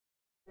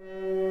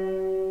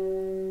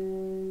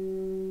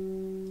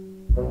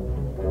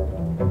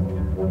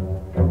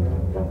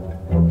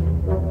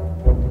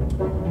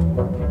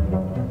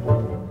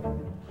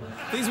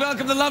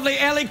welcome the lovely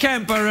Ellie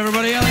Kemper,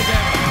 everybody. Ellie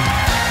Kemper.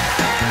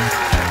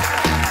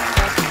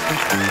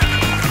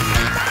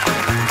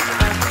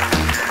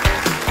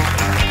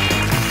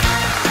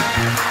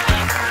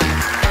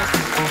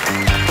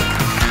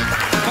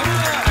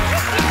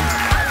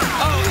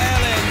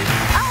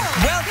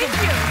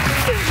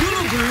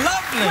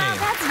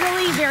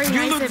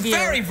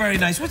 Very, very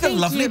nice. With a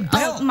lovely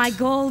belt. Oh, my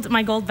gold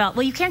belt.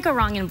 Well, you can't go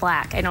wrong in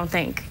black, I don't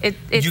think.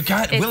 You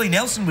can't. Willie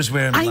Nelson was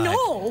wearing black. I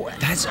know.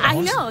 That's awesome. I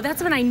know.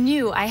 That's when I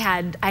knew I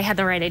had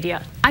the right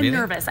idea. I'm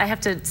nervous. I have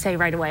to say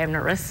right away I'm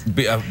nervous.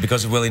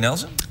 Because of Willie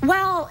Nelson?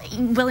 Well,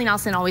 Willie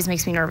Nelson always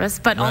makes me nervous,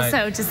 but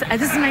also just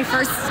this is my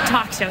first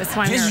talk show,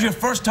 so I'm nervous. This is your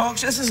first talk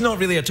show? This is not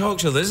really a talk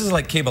show. This is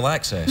like cable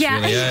access.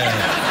 Yeah. Really.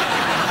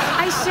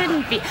 I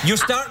shouldn't be. You're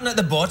starting at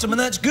the bottom, and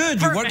that's good.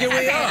 Perfect. You work your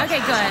way up. Okay,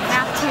 good.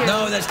 Have to.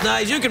 No, that's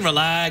nice. You can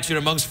relax. You're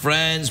amongst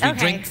friends. We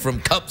drink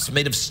from cups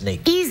made of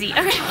snake. Easy.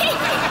 Okay.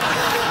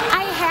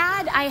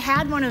 I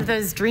had one of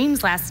those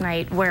dreams last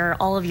night where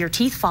all of your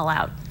teeth fall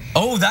out.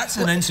 Oh, that's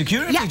an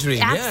insecurity dream.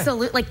 Yeah,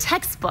 absolutely. Like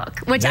textbook,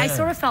 which I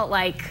sort of felt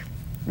like,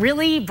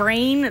 really,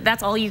 brain?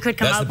 That's all you could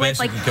come up with? That's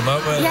the best you could come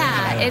up with?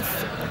 Yeah, it's.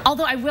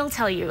 Although I will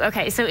tell you,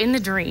 okay, so in the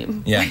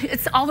dream,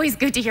 it's always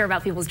good to hear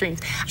about people's dreams.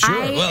 Sure,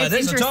 well, it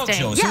is a talk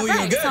show, so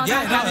you're good. So I'll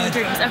talk about the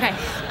dreams. Okay,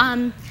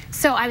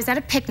 so I was at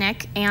a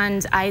picnic,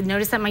 and I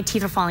noticed that my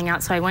teeth are falling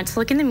out, so I went to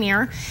look in the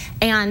mirror,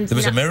 and... There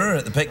was a mirror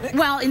at the picnic?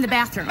 Well, in the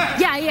bathroom.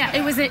 Yeah,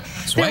 it was a...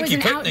 Swanky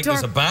picnic,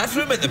 there's a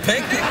bathroom at the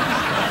picnic?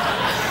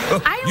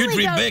 You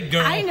dream big,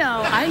 girl. I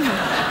know.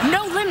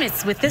 No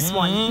limits with this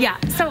one. Yeah,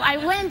 so I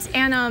went,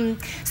 and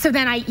so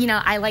then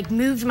I like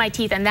moved my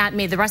teeth, and that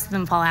made the rest of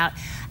them fall out.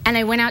 And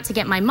I went out to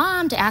get my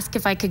mom to ask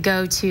if I could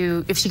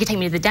if she could take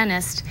me to the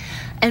dentist.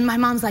 And my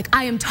mom's like,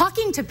 I am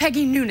talking to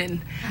Peggy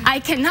Noonan. I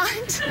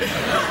cannot.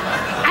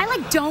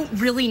 I don't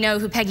really know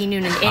who Peggy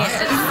Noonan is.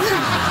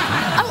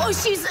 Oh,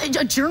 she's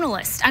a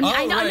journalist. I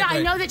mean,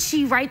 I know that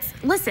she writes.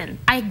 Listen,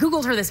 I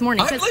Googled her this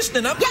morning. I'm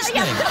listening. I'm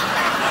listening.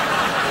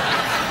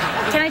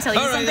 Can I tell you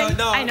something?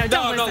 No, I know,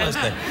 don't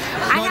listen. listen.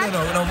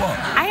 No, what?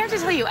 I have to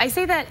tell you, I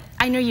say that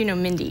I know you know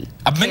Mindy.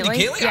 Mindy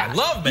Kaling? Yeah. I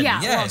love Mindy,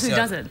 yes. Well, who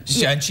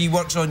doesn't? And she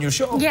works on your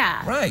show.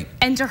 Yeah. Right.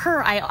 And to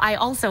her,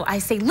 I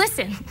say,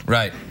 listen.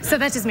 Right. So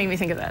that just made me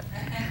think of that.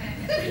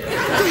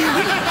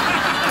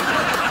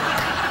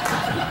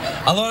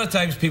 A lot of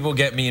times people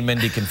get me and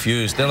Mindy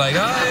confused. They're like,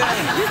 oh,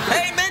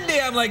 hey,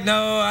 Mindy. I'm like,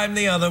 no, I'm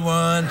the other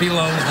one.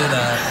 Belongs to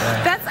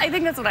that. Right. I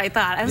think that's what I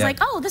thought. I was like,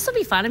 oh, this will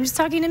be fun. I'm just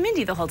talking to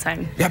Mindy the whole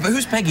time. Yeah, but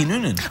who's Peggy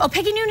Noonan? Oh,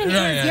 Peggy Noonan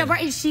is,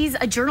 right. She's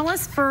a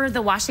journalist for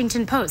the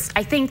Washington Post.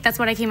 I think that's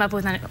what I came up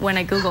with when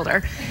I Googled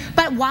her.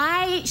 But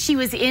why she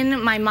was in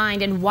my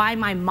mind and why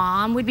my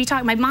mom would be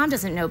talking, my mom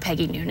doesn't know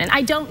Peggy Noonan.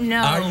 I don't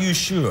know. Are you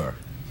sure?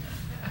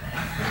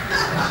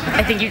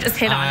 I think you just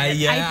hit on it.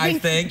 Yeah, I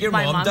think your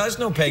mom does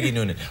know Peggy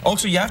Noonan.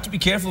 Also, you have to be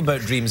careful about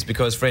dreams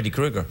because Freddy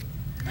Krueger.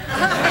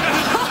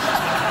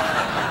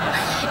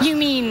 You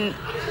mean,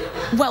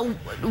 well,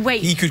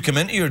 wait. He could come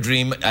into your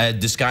dream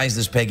disguised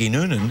as Peggy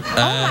Noonan. Oh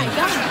my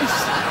gosh.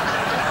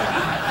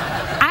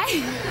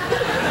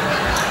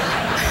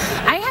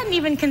 I hadn't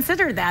even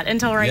considered that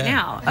until right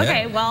now.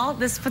 Okay, well,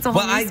 this puts a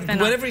whole new spin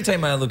on it. Every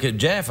time I look at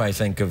Jeff, I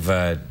think of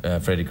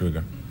Freddy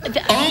Krueger.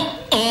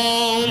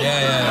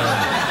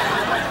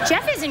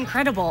 Jeff is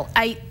incredible,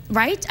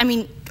 right? I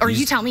mean, or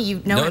you tell me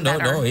you know him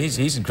better. No,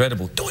 he's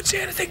incredible. Don't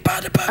say anything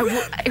bad about him.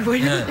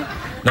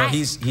 No,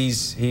 he's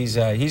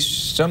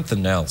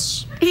something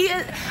else. He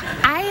is.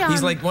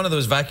 He's like one of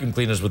those vacuum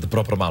cleaners with the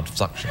proper amount of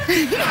suction. A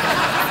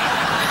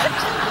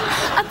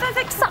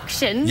perfect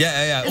suction.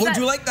 Yeah. Oh,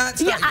 do you like that?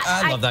 Yeah,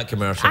 I love that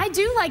commercial. I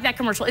do like that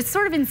commercial. It's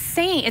sort of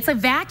insane. It's a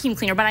vacuum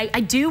cleaner, but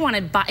I do want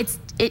to buy.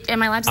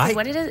 Am I allowed to say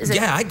what it is?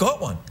 Yeah, I got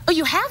one. Oh,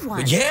 you have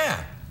one?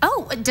 Yeah.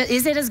 Oh,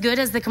 is it as good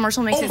as the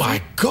commercial makes it? Oh my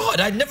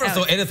God! I never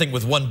thought anything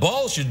with one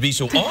ball should be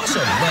so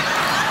awesome. But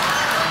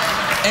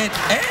it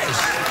is.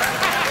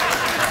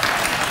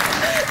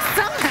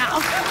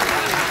 Somehow.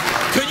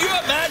 Can you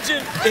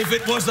imagine if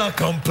it was a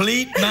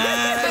complete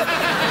man?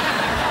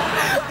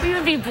 We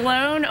would be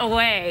blown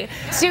away.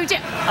 No.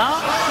 Didn't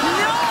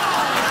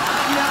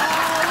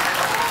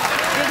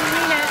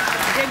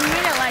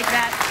mean it like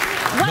that.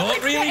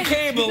 Not really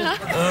cable. All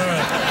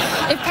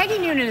right. If Peggy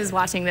Noonan is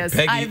watching this,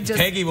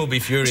 Peggy will be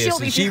furious.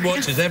 She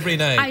watches every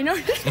night. I know.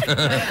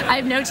 I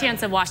have no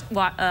chance of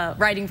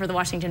writing for the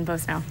Washington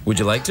Post now. Would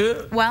you like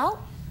to? Well,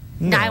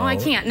 no, I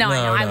can't. No,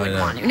 I wouldn't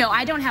want to. No,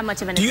 I don't have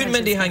much of an Do you and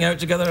Mindy hang out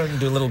together and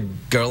do little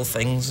girl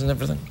things and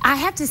everything? I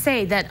have to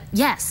say that,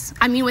 yes.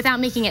 I mean, without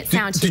making it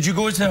sound Did you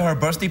go to her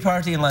birthday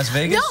party in Las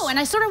Vegas? No, and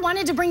I sort of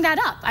wanted to bring that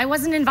up. I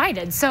wasn't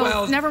invited,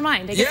 so never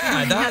mind.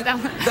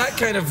 That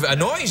kind of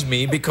annoys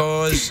me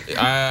because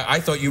I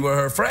thought you were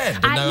her friend.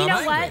 You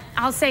know what?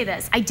 I'll say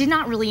this. I did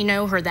not really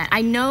know her then.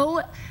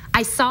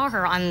 I saw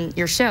her on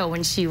your show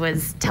when she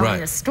was telling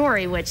the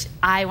story, which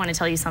I want to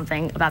tell you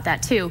something about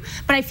that too.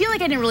 But I feel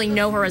like I didn't really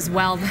know her as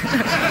well.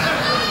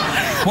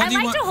 What do you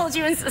like want? to hold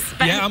you in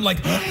suspense. Yeah, I'm like,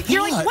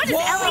 You're like, what is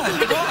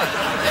Ellie?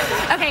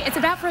 What? Okay, it's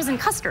about frozen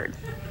custard.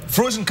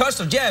 Frozen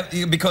custard,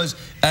 yeah, because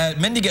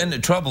Mindy got into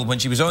trouble when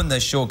she was on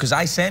this show because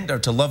I sent her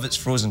to Love It's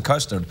Frozen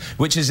Custard,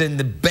 which is in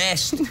the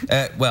best,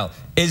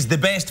 is the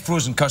best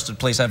frozen custard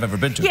place I've ever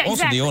been to. Yeah, also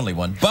exactly. the only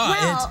one,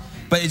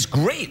 but it's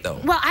great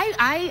though. Well,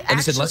 I and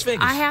it's in Las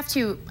Vegas. I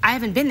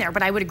haven't been there,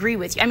 but I would agree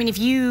with you. I mean, if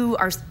you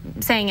are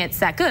saying it's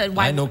that good,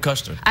 why? I know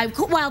custard.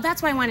 Well,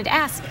 that's why I wanted to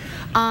ask.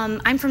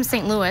 I'm from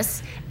St.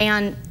 Louis,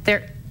 and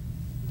there.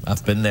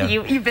 I've been there.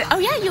 You've been? Oh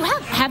yeah, you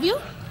have. Have you?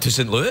 To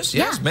St. Louis?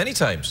 Yes, Yeah. many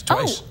times,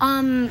 twice.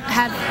 Oh,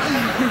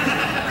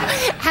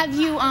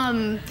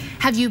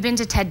 have you been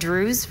to Ted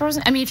Drew's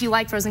frozen? I mean, if you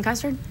like frozen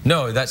custard.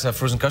 No, that's a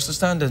frozen custard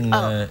stand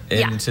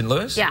in St.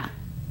 Louis? Yeah.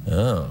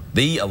 Oh,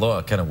 they eat a lot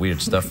of kind of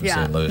weird stuff in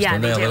St. Louis, Yeah,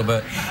 don't they? they A do. little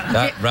bit.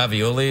 That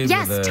ravioli.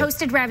 Yes, with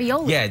toasted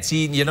ravioli. Yeah,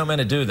 see, you're not meant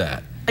to do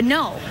that.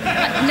 No,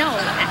 no,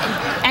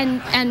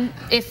 and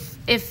if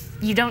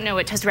you don't know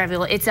what toasted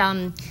ravioli, it's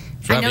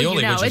I know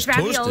you know. It's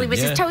ravioli, toasted, which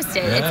is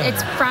toasted. Yeah.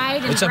 It's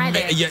fried and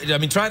breaded. Yeah, I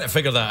mean, trying to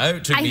figure that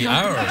out took me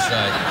hours.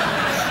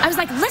 I was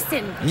like,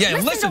 listen. Yeah,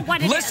 listen to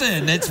what it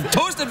listen. is. It's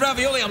toasted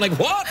ravioli. I'm like,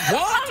 what?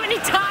 What? How many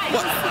times?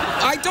 What?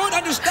 I don't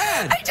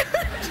understand.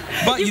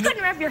 But you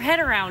couldn't wrap your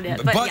head around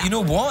it. But yeah. you know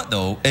what,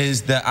 though,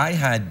 is that I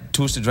had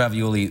toasted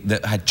ravioli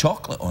that had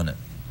chocolate on it.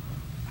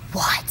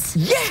 What?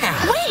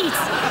 Yeah. Wait,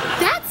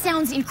 that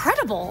sounds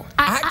incredible.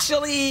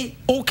 Actually,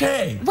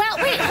 okay. Well,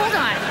 wait, hold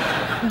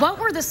on. What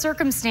were the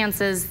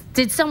circumstances?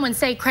 Did someone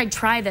say, Craig,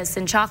 try this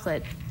in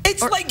chocolate?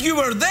 It's like you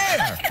were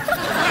there.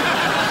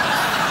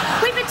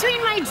 Wait, between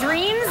my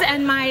dreams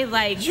and my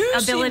ability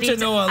seem to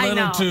know a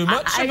little too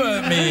much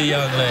about me,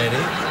 young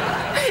lady.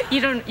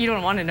 You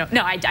don't want to know.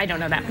 No, I don't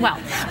know that well.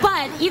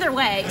 But either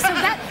way, so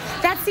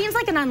that seems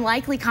like an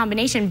unlikely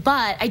combination.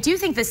 But I do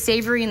think the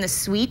savory and the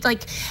sweet.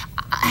 Like,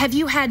 have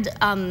you had?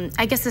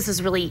 I guess this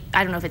is really,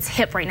 I don't know if it's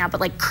hip right now, but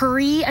like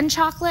curry and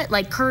chocolate,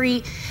 like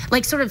curry,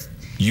 like sort of.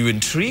 You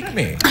intrigue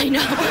me. I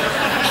know.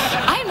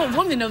 I'm a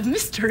woman of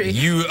mystery.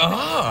 You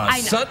are.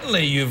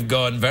 Suddenly you've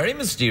gone very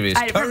mysterious.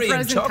 Curry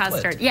and chocolate.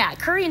 Custard. Yeah,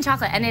 curry and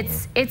chocolate, and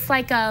it's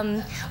like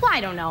well,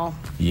 I don't know.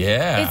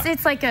 Yeah.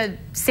 It's like a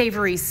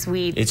savory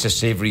sweet. It's a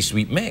savory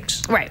sweet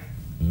mix. Right.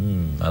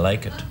 I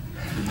like it.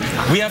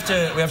 We have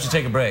to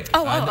take a break.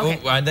 Okay.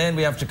 And then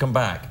we have to come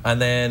back. And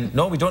then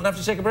no, we don't have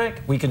to take a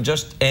break. We can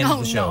just end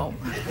the show.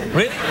 No.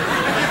 Really?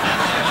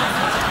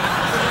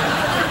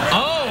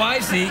 I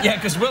see. Yeah,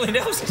 because Willie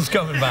Nelson's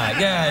coming back.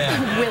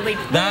 Yeah. Willie.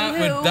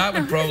 That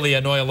would probably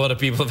annoy a lot of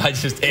people if I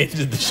just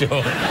ended the show.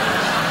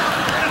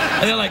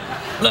 And they're like,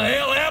 "The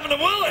hell happened to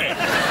Willie?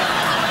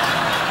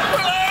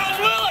 Where the hell's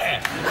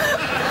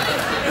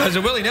Willie?"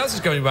 So Willie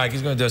Nelson's coming back.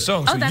 He's going to do a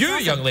song. So you,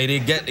 awesome. young lady,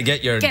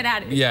 get your get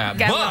out of here. Yeah,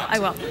 but I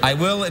will. I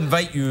will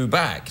invite you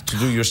back to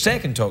do your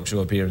second talk show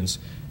appearance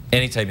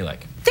anytime you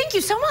like. Thank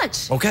you so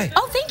much. Okay.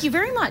 Oh, thank you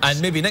very much.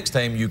 And maybe next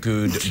time you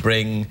could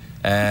bring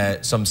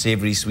some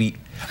savoury sweet.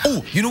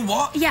 Oh, you know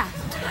what? Yeah.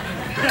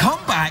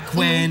 Come back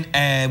when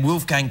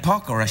Wolfgang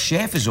Puck or a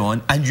chef is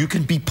on, and you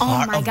can be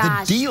part of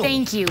the deal.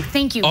 Thank you.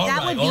 Thank you. All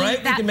right.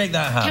 We can make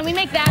that happen. Can we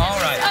make that all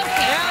right.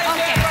 Okay.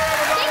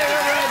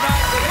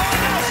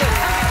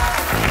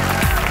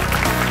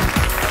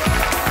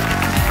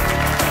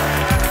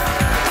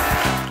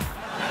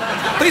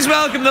 Please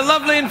welcome the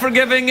lovely and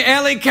forgiving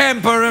Ellie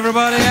Kemper,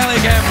 everybody. Ellie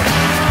Kemper.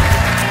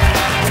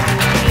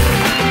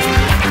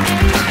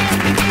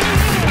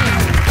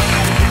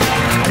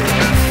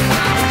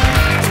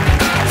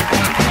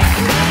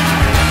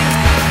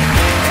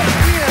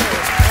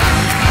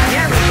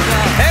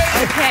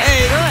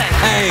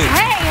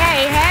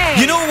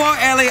 You know what,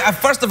 Ellie?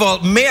 First of all,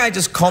 may I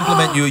just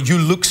compliment you? You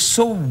look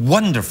so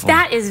wonderful.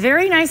 That is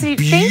very nice of you.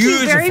 Thank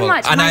you very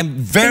much. And I'm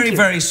very,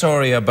 very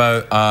sorry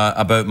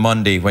about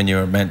Monday when you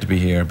were meant to be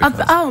here.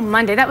 Oh,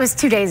 Monday. That was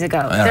 2 days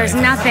ago. There's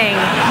nothing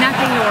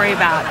to worry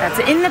about. That's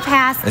in the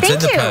past.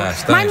 Thank you.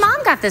 My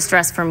mom got this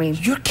dress for me.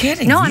 You're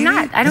kidding? No, I'm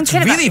not. I don't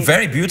kid about it. It's really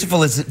very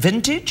beautiful. Is it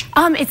vintage?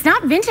 It's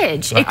not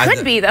vintage. It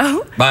could be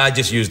though. I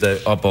just used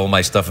up all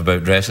my stuff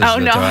about dresses. Oh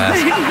no.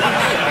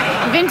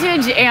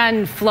 Vintage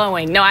and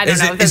flowing. No, I don't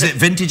know. Is it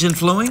vintage and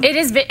flowing? It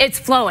is. It's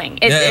flowing.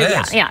 It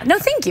is. Yeah. No,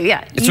 thank you.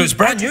 Yeah. So it's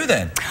brand new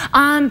then?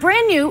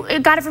 Brand new.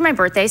 Got it for my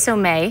birthday, so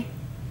May.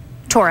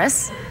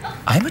 Taurus.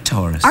 I'm a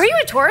Taurus. Are you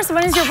a Taurus?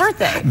 When is your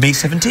birthday? May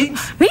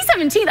 17th. May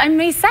 17th. I'm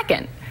May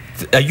 2nd.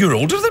 You're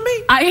older than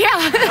me?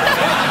 Yeah.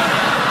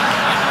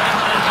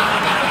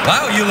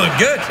 Wow, you look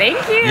good.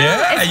 Thank you.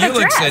 Yeah, you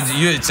look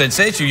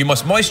sensational. You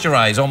must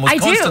moisturize almost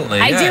constantly.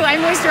 I do. I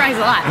moisturize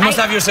a lot. You must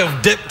have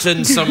yourself dipped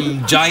in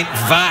some giant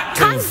vat.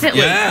 Constantly.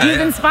 You've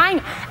been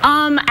spying.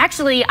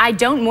 Actually, I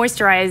don't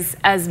moisturize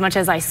as much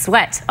as I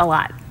sweat a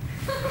lot.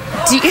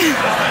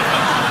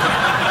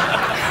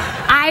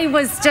 I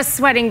was just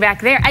sweating back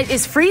there.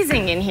 It's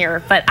freezing in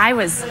here, but I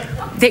was.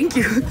 Thank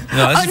you.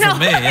 No, this is for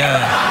me.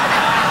 Yeah.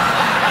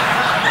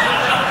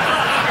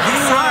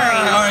 Sorry.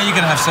 All right, you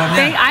can have some.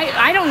 Yeah.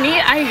 I don't need.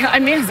 I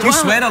may as well. Do you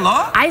sweat a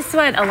lot? I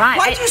sweat a lot.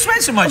 Why do you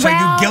sweat so much? Well,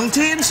 Are you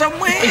guilty in some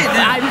way?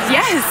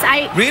 Yes,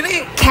 I.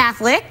 Really?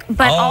 Catholic,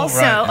 but also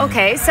right.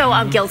 okay. So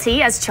I'm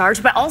guilty as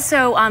charged, but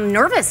also I'm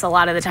nervous a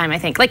lot of the time. I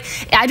think. Like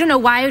I don't know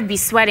why I would be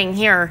sweating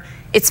here.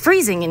 It's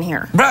freezing in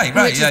here. Right,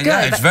 which yeah, is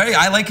yeah. good, It's very.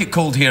 I like it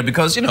cold here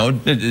because you know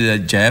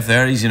Jeff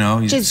there. He's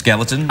he's a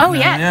skeleton. Oh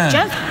yeah.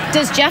 Jeff.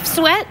 Does Jeff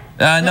sweat?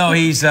 No,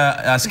 he's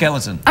a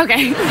skeleton.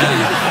 Okay.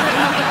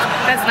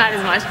 That's not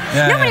as much.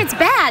 Yeah, no, but it's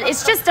bad.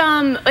 It's just,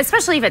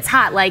 especially if it's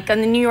hot, like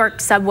on the New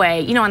York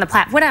subway, on the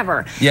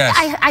whatever. Yes.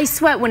 I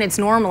sweat when it's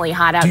normally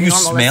hot out. Do you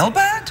smell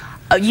bad?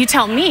 You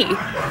tell me.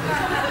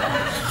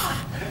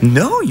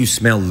 No, you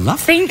smell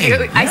lovely. Thank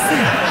you.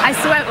 I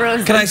sweat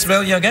roses. Can I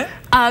smell you again?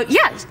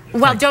 Yes.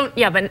 Well, don't,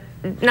 but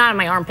not on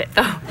my armpit,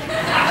 though. No,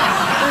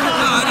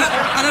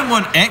 I don't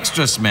want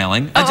extra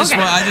smelling. I just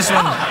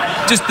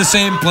want just the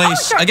same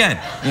place sure. again.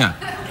 Yeah.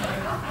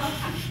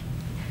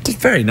 It's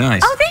very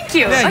nice. Oh, thank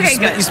you. Yeah, okay,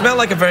 good. You smell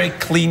like a very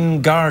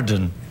clean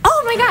garden.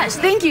 Oh my gosh,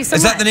 thank you so much.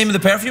 Is that the name of the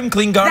perfume?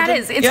 Clean Garden? That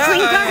is. It's Clean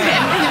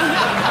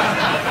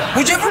Garden.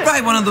 Would you ever buy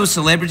one of those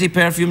celebrity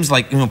perfumes,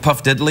 like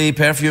Puff Diddley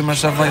perfume or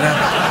stuff like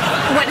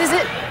that? What is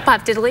it?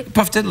 Puff Diddley?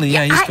 Puff Diddley,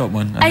 yeah, he's got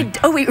one.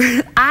 Oh wait,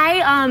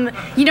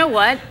 you know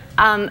what?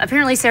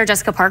 Apparently Sarah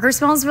Jessica Parker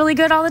smells really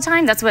good all the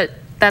time. That's what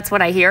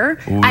I hear.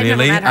 Really? I've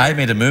never met her. I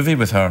made a movie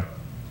with her.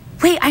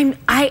 Wait,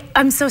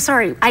 I'm so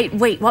sorry.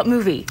 Wait, what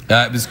movie?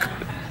 It was.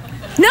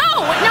 No,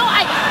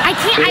 I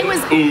can't. I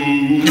was.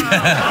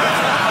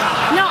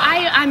 No,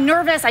 I'm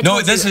nervous.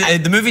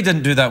 The movie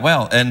didn't do that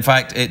well. In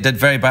fact, it did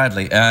very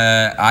badly.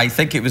 I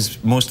think it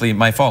was mostly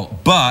my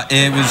fault. But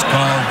it was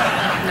called.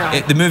 No.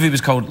 The movie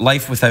was called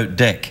Life Without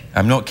Dick.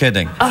 I'm not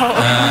kidding. Oh.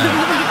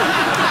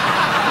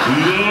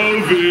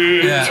 Love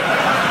it. Yeah.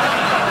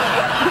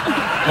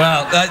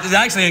 Well,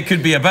 actually, it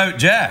could be about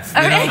Jeff.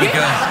 You know,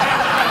 because.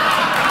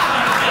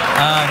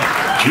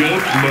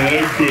 Jeff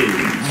my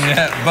boots.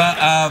 Yeah,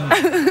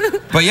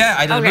 but yeah,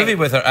 I did a movie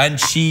with her, and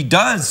she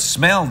does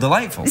smell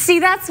delightful. See,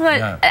 that's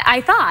what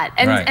I thought,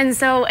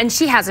 and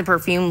she has a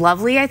perfume,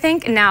 lovely, I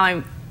think. And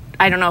now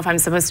I don't know if I'm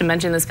supposed to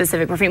mention the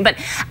specific perfume, but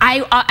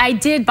I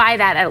did buy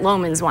that at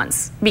Loman's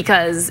once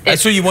because.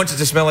 So you wanted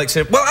to smell like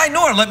Sarah? Well, I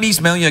know her. Let me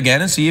smell you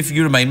again and see if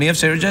you remind me of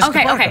Sarah Jessica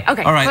Parker.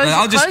 Okay. All right,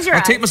 I'll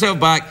take myself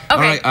back. Okay. All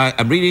right,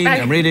 I'm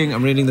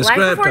reading the script.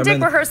 Live before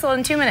Dick rehearsal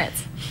in 2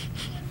 minutes.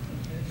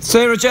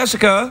 Sarah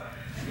Jessica.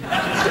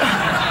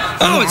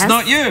 Oh, yes. It's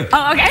not you.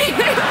 Oh, okay.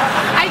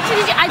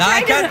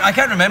 I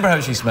can't remember how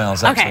she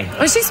smells, actually. Okay.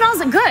 Well, she smells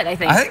good, I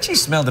think. I think she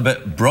smelled a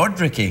bit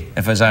Brodericky,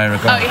 as I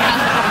recall. Oh,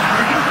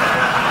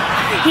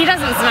 yeah. He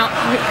doesn't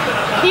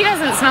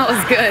smell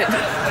as good.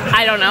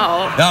 I don't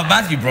know. No,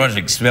 Matthew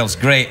Broderick smells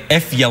great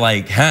if you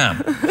like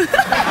ham.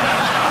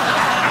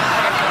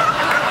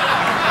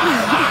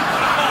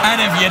 And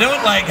if you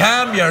don't like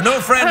ham, you're no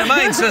friend of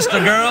mine, sister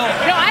girl.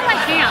 No, I like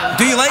ham.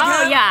 Do you like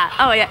ham?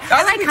 Oh, yeah.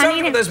 I like we honey.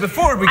 talked about this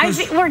before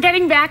because we're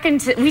getting back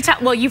into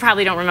well, you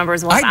probably don't remember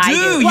as well as I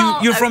do.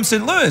 Well, you're from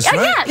St. Louis,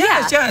 right?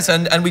 Yes.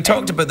 And we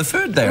talked about the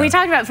food there. We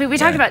talked about food. We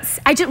talked about.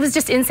 I was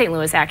just in St.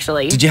 Louis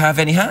actually. Did you have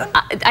any ham?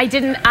 I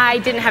didn't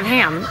have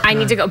ham. I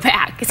need to go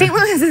back. St.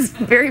 Louis is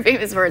very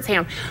famous for its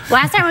ham.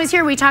 Last time I was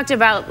here, we talked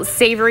about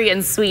savory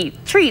and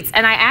sweet treats,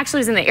 and I actually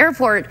was in the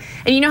airport,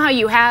 and you know how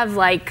you have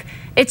like.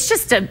 It's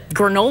just a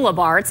granola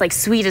bar. It's like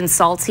sweet and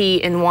salty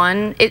in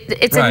one.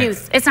 It's a new.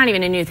 It's not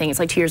even a new thing. It's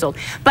like 2 years old.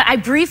 But I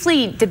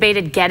briefly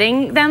debated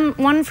getting them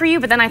one for you,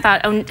 but then I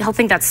thought, oh, he'll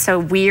think that's so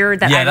weird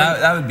that. Yeah,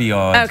 that would be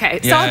odd. Okay,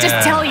 so I'll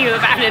just tell you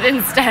about it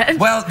instead.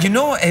 Well, you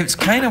know, it's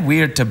kind of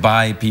weird to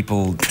buy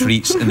people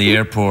treats in the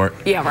airport.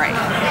 Yeah, right.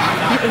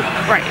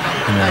 Right.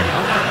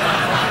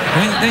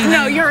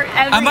 No, you're.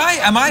 Am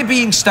I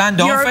being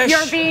standoffish?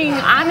 You're being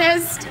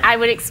honest. I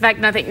would expect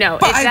nothing. No,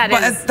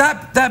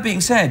 that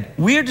being said,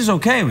 weird is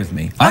okay with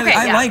me.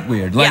 I like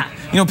weird. Like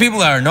people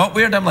that are not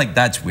weird, I'm like,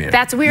 that's weird.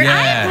 That's weird. Yeah.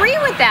 I agree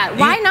with that.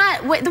 Why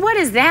not? What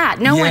is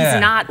that? No one's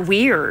not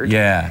weird.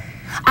 Yeah.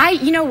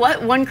 You know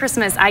what? One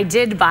Christmas, I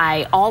did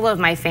buy all of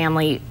my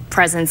family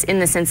presents in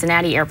the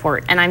Cincinnati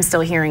airport, and I'm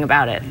still hearing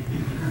about it.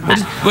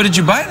 What did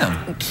you buy them?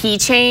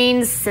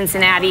 Keychains,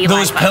 Cincinnati.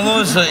 Those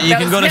pillows that you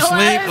can go to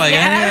sleep, like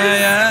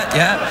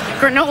yeah.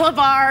 Granola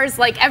bars,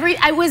 like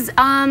I was,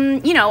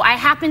 I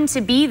happened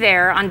to be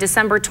there on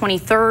December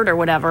 23rd or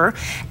whatever,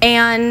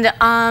 and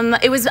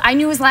I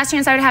knew it was the last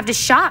chance I would have to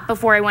shop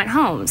before I went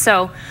home.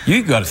 So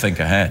you got to think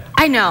ahead.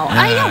 I know,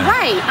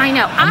 I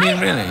know. I mean,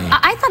 really.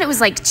 I thought it was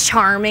like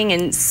charming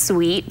and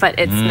sweet, but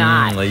it's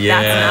not.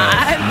 Yeah,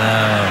 that's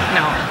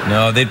not.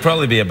 No, they'd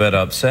probably be a bit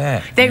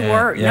upset. They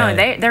were. Yeah.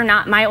 No, they're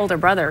not. My older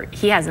brother,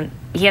 he hasn't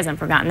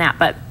forgotten that.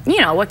 But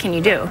what can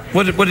you do?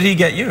 What did he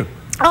get you?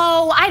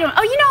 Oh, I don't.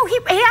 Oh,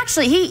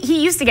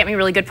 he used to get me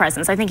really good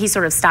presents. I think he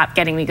sort of stopped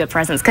getting me good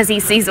presents because he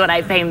sees what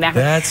I pay him back.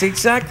 That's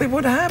exactly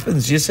what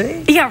happens. You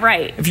see? Yeah,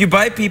 right. If you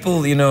buy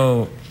people,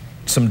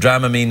 some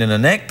Dramamine and a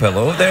neck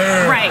pillow,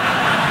 they're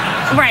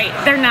Right,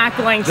 they're not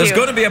going to. There's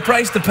going to be a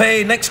price to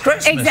pay next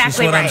Christmas.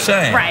 Exactly is what I'm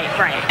saying. Right.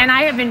 And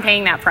I have been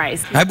paying that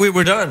price.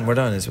 We're done. We're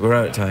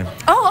out of time.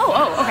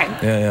 Oh, okay.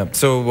 Yeah.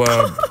 So,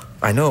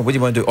 I know. What do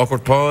you want to do?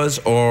 Awkward pause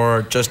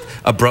or just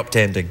abrupt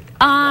ending?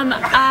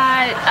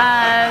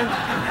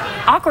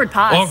 Awkward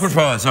pause. Awkward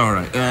pause. All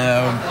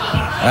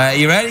right.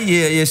 You ready?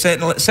 You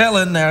settle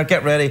in there.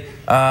 Get ready.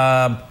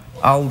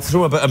 I'll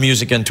throw a bit of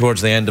music in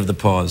towards the end of the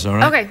pause. All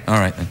right. Okay. All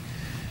right. Then.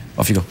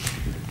 Off you go.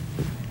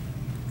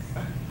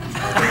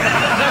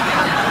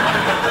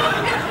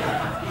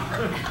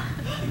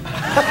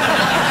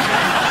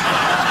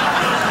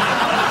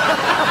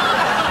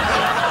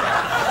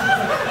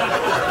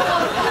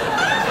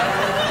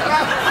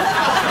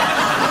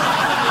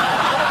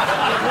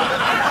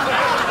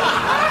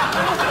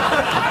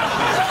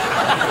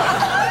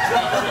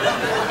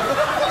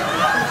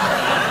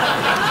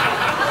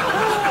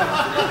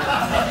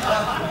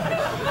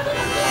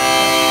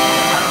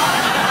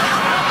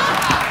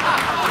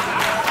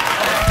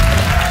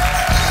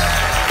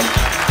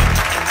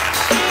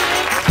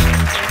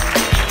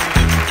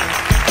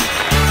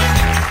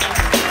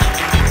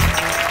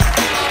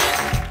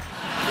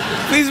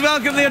 Please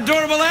welcome the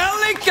adorable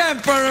Ellie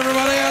Kemper,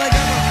 everybody. Ellie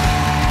Kemper.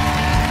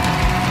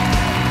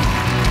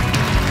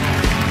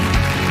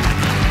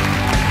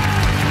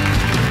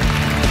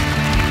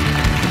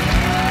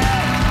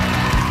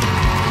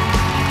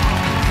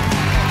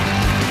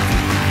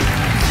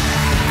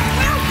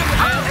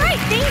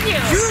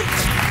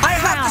 I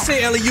have to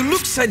say, Ellie, you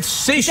look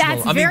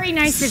sensational. That's very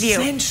nice of you.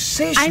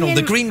 Sensational.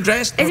 The green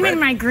dress. I'm in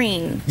my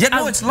green. Yeah,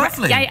 no, it's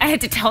lovely. I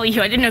had to tell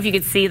you. I didn't know if you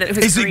could see that it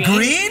was green. Is it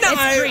green?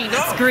 It's green. No.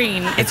 It's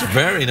green. It's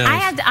very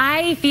nice.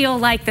 I feel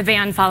like the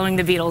band following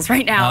the Beatles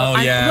right now.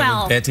 Oh, yeah.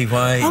 Well, Betty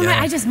White. Oh,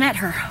 yeah. I just met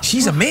her.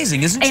 She's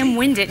amazing, isn't she? I am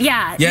winded.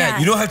 Yeah. Yeah,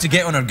 you know how to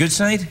get on her good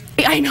side?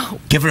 I know.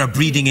 Give her a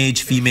breeding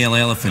age female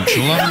elephant.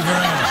 She'll love you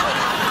forever.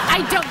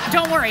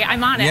 Don't worry,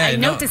 I'm on it. Yeah,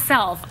 note to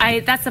self.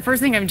 That's the first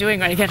thing I'm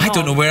doing when I get home. I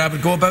don't know where I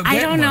would go about getting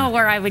I don't know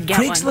where I would get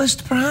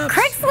Craigslist, one. perhaps?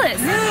 Craigslist.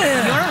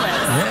 Yeah. Your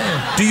list.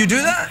 Yeah. Do you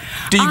do that?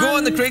 Do you go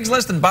on the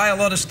Craigslist and buy a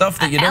lot of stuff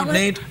that you don't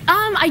need?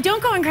 I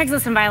don't go on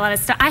Craigslist and buy a lot of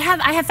stuff. I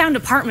have found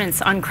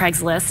apartments on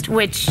Craigslist,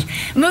 which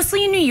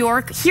mostly in New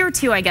York. Here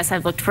too, I guess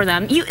I've looked for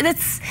them. I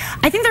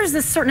think there's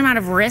this certain amount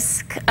of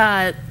risk.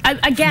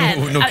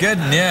 Again, no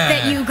kidding, yeah.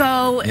 That you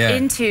go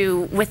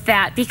into with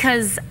that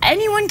because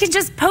anyone can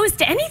just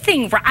post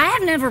anything. I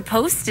have never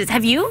posted.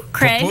 Have you,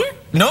 Craig?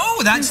 No,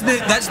 that's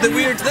the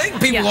weird thing.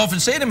 People often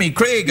say to me,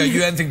 Craig, are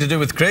you anything to do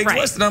with Craigslist?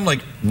 Right. And I'm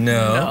like,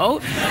 no.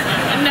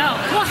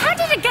 Well, how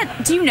did it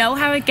get? Do you know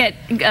how it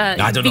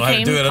I don't know how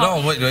to do it at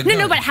all.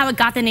 No, but how it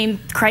got the name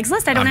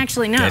Craigslist? I don't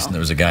actually know. I'm guessing there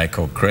was a guy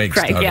called Craig.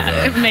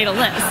 It made a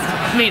list.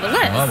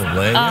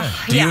 Probably.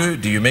 Yeah.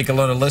 Do you make a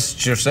lot of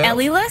lists yourself?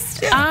 Ellie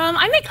list? Yeah.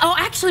 I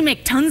actually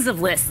make tons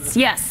of lists.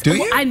 Yes. Do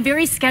you? I'm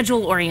very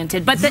schedule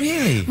oriented, but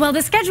really? Well,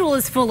 the schedule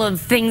is full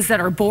of things that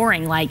are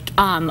boring, like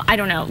I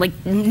don't know, like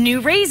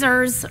new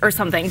razors or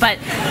something. But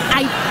Whoa.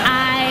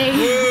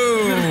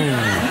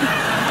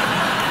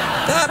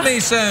 That may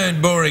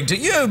sound boring to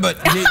you, but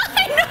I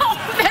know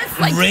that's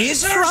like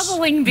razors?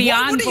 Troubling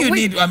beyond. What do you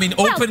need? I mean,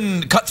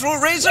 open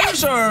cutthroat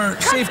razors or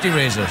safety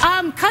razors?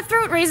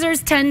 Cutthroat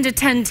razors 10 to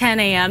 10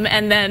 a.m.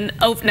 and then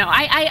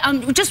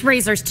just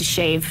razors to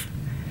shave.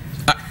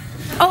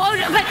 But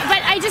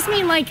I just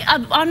mean like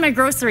on my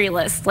grocery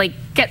list, like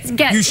get.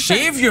 You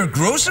shave your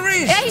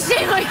groceries? I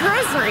shave my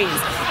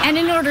groceries, and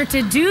in order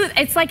to do,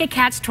 it's like a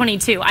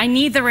catch-22. I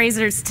need the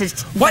razors to.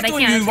 Why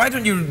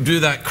don't you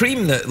do that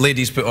cream that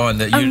ladies put on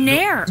that you?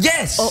 Nair.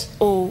 Yes.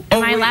 Am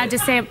I allowed to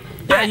say?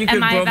 Yeah, you could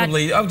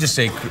probably. I'll just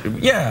say,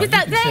 yeah. With the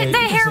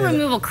hair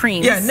removal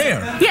creams. Yeah,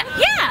 Nair.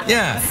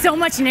 Yeah. So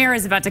much Nair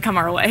is about to come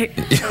our way.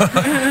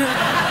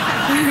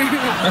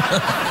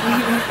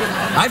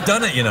 I've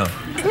done it, you know.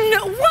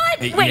 No, what?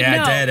 Wait,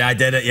 no. I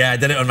did it. Yeah, I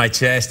did it on my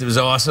chest. It was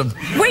awesome.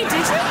 Wait, did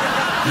you?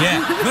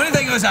 Yeah. The only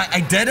thing was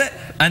I did it,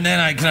 and then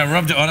I kind of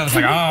rubbed it on. I was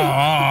like,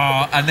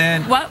 oh, and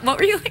then. What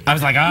were you like? I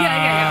was like,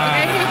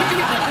 Yeah.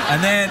 Okay.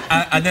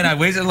 And then I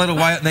waited a little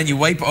while, and then you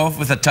wipe it off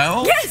with a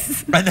towel.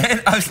 Yes. And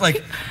then I was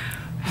like,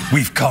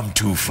 we've come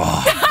too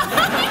far.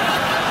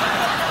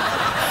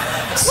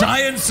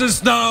 Science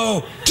is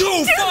now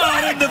too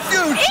far in the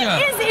future.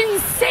 It is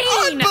insane.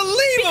 Unbelievable.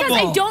 Because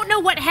I don't know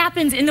what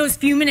happens in those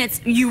few minutes.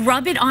 You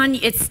rub it on,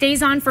 it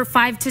stays on for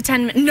 5 to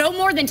 10 minutes. No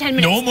more than 10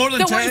 minutes. No more than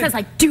 10? The one says,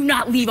 like, do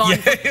not leave on.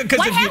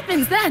 What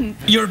happens then?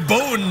 Your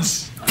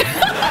bones.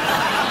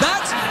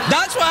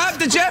 That's what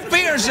happened to Jeff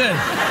Peterson.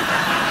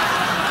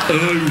 I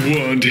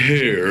want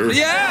hair.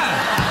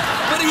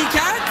 Yeah. But he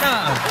can't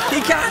now.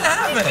 He can't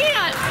have it. He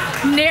can't.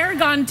 Nair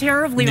gone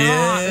terribly wrong.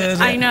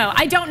 I know.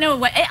 I don't know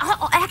what.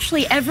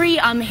 Actually, every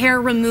hair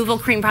removal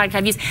cream product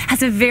I've used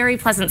has a very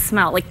pleasant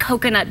smell, like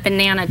coconut,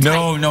 banana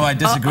type. No, I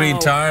disagree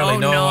entirely.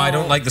 No, I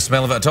don't like the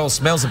smell of it at all. It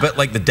smells a bit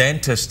like the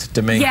dentist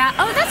to me. Yeah.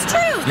 Oh, that's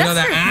true. You know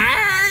that?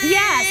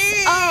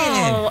 Yes.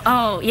 Oh.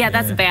 yeah,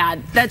 that's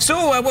bad. That's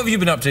So, what have you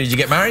been up to? Did you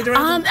get married or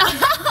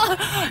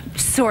anything?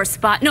 sore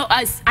spot. No,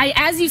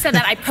 as you said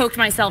that, I poked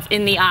myself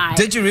in the eye.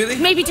 Did you really?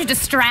 Maybe to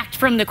distract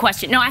from the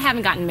question. No, I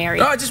haven't gotten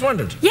married. Oh, I just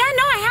wondered. Yeah,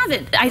 no, I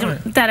haven't. I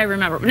don't that I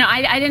remember. No,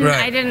 I didn't.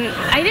 Right. I didn't get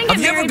married.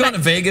 Have you ever gone to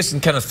Vegas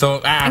and kind of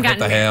thought, what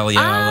the hell, you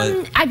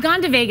know? I've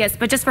gone to Vegas,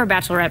 but just for a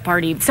bachelorette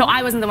party, so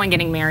I wasn't the one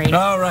getting married.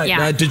 Oh, right.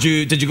 Yeah. Did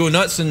you go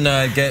nuts and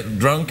get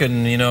drunk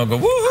and go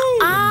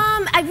woohoo?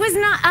 I was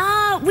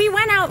not. We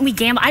went out and we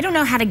gambled. I don't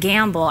know how to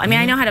gamble. I mean,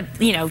 I know how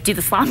to do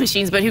the slot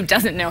machines, but who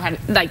doesn't know how to?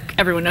 Like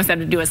everyone knows how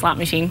to do a slot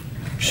machine.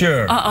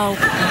 Sure.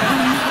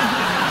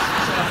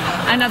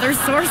 Another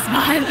sore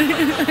spot.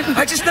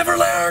 I just never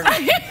learned.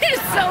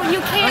 So you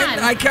can.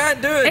 I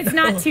can't do it. It's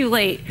not too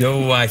late.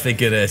 No, I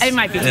think it is. It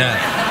might be too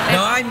late.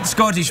 No, I'm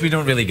Scottish. We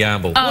don't really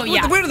gamble. Oh,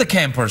 yeah. Where are the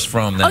Kempers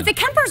from then? Oh, the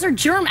Kempers are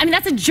German. I mean,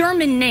 that's a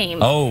German name.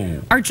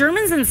 Oh. Are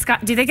Germans and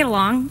Scott? Do they get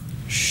along?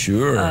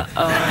 Sure.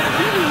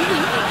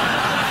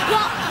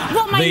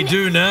 Well, they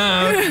do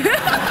now.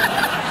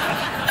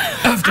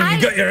 After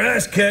you got your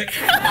ass kicked.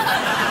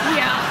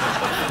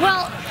 Yeah.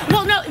 Well,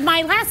 no,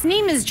 my last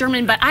name is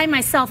German, but I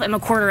myself am a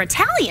quarter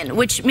Italian,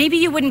 which maybe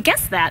you wouldn't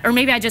guess that, or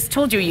maybe I just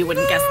told you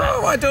wouldn't guess that.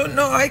 No, I don't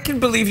know. I can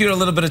believe you're a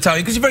little bit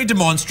Italian because you're very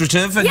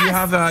demonstrative, and you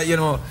have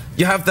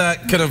you have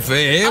that kind of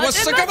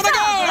what's the go?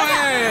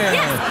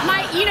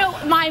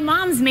 Yes, my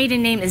mom's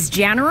maiden name is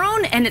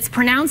Janarone, and it's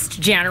pronounced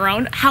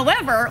Janarone.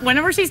 However,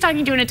 whenever she's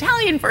talking to an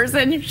Italian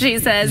person, she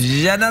says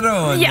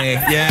Janarone.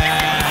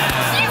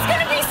 Yeah. She's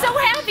gonna be so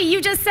happy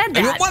you just said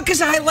that. Well,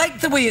 because I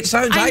like the way it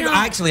sounds.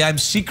 I'm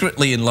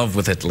secretly in love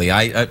with Italy.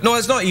 No,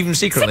 it's not even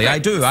secretly. I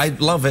do. I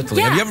love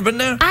Italy. Yeah. Have you ever been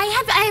there? I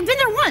have been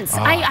there once.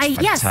 It's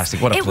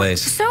fantastic. What a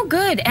place. It was so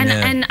good.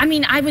 And I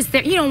mean, I was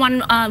there,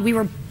 when we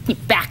were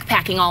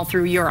backpacking all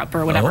through Europe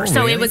or whatever.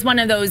 So really? It was one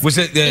of those. Was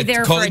it the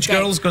college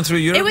girls going through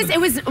Europe? It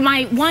was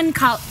my one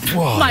college.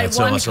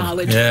 Awesome.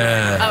 College.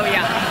 Yeah. Oh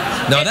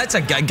yeah. No, that's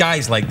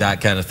guys like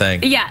that kind of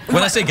thing. Yeah.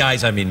 When I say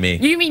guys, I mean me.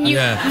 You mean you?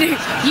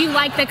 You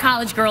like the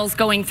college girls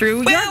going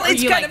through? Well, Europe,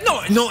 it's kind of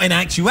not in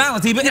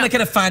actuality, but in a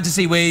kind of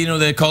fantasy way.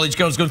 The college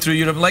girls going through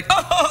Europe, like,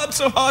 oh, I'm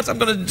so hot, I'm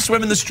going to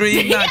swim in the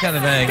stream, that kind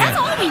of thing. That's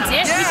all we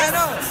did. Yeah, we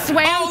just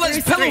swam let's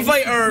pillow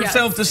fight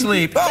ourselves to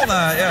sleep. All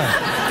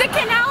that, The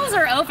canals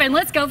are open.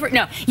 Let's go for it.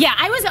 No,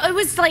 yeah, it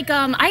was like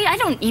I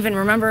don't even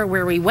remember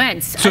where we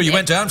went. So you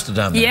went to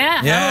Amsterdam then?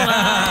 Yeah. Yeah.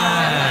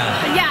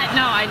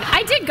 No,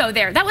 I did go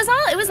there. That was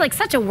all. It was like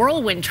such a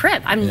whirlwind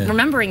trip. I'm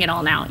remembering it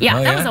all now.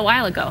 Yeah, that was a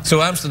while ago.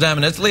 So Amsterdam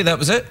and Italy, that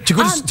was it?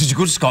 Did you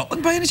go to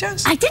Scotland by any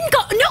chance? I didn't go.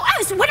 No,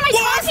 what am I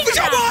talking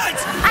about?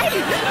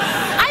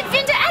 I've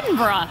been to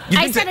Edinburgh.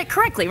 I said it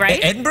correctly, right?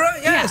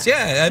 Edinburgh? Yes,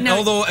 yeah. No.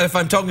 Although if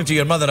I'm talking to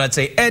your mother, I'd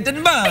say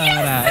Edinburgh.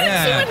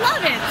 Yes, she would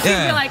love it.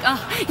 She'd be like, oh,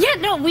 yeah,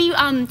 no, we,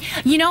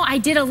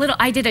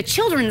 I did a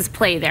children's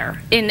play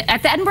there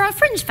at the Edinburgh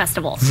Fringe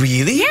Festival.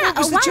 Really? Yeah, what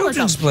was the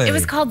children's play? It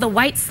was called The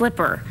White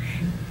Slipper.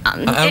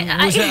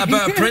 Was it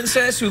about a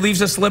princess who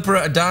leaves a slipper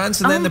at a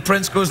dance and then the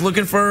prince goes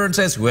looking for her and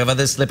says, whoever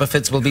this slipper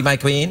fits will be my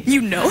queen?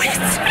 You know it.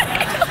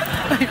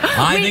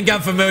 I think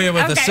I'm familiar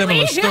with a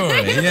similar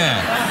story,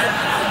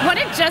 yeah. What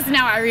if just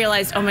now I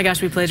realized, oh my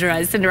gosh, we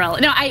plagiarized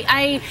Cinderella. No,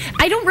 I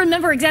don't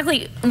remember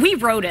exactly. We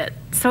wrote it,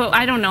 so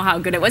I don't know how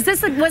good it was.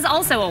 This was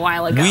also a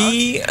while ago.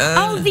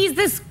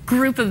 This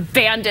group of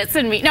bandits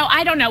and me. No,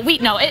 I don't know.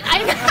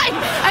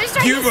 I was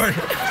trying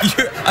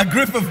a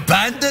group of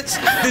bandits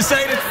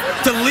decided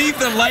to leave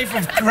their life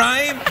of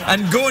crime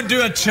and go and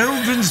do a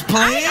children's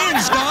play in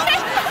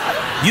Scotland?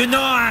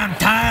 I'm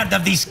tired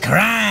of this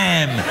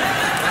crime.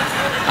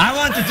 I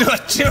want to do a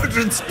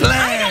children's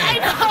play.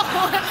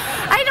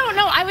 I don't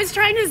know. I was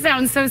trying to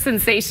sound so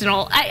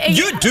sensational.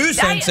 You do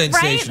sound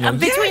sensational. Right?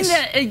 Between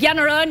the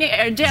Janarone.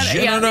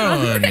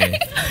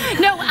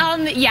 No,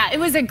 it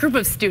was a group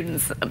of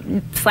students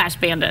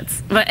 /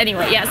 bandits. But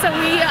anyway, yeah.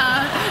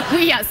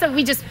 So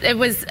it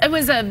was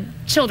a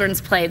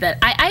children's play that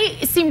I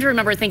seem to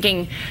remember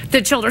thinking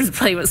the children's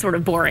play was sort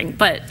of boring,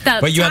 but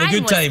you had a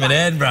good time in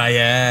Edinburgh,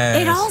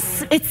 yeah.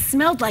 It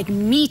smelled like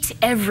meat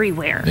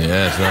everywhere. Yeah,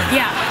 that's right.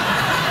 Yeah.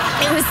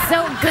 It was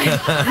so good.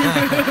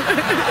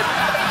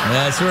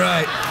 That's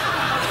right.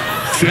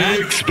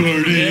 Sex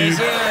party. That's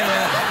right,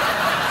 yeah.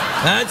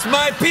 That's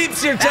my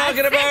peeps you're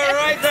talking about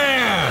right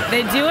there.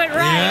 They do it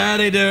right. Yeah,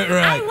 they do it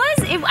right.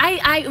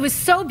 It was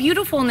so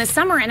beautiful in the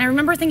summer, and I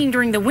remember thinking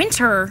during the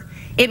winter,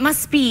 it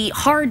must be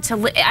hard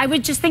to I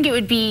would just think it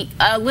would be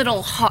a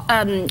little,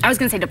 I was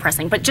going to say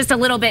depressing, but just a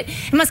little bit.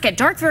 It must get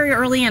dark very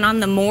early and on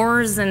the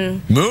moors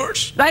and...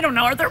 Moors? I don't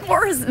know. Are there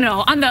moors?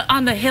 No,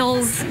 on the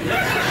hills.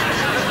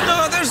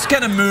 No, there's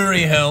kind of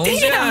moory hills.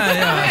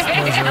 Yeah, I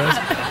suppose there is.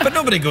 But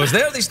nobody goes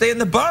there. They stay in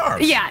the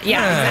bars. Yeah. Exactly.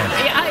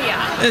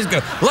 Yeah. Let's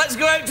go. Let's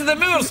go out to the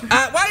moors.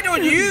 Why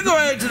don't you go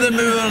out to the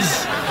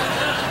moors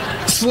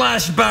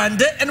 /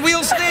 bandit and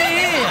we'll stay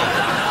here?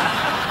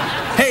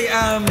 Hey,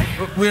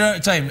 we're out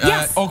of time.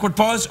 Yes. Awkward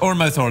pause or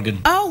mouth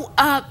organ? Mouth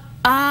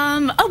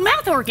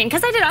organ,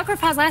 because I did awkward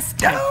pause last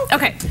time.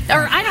 Okay.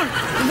 Or I don't,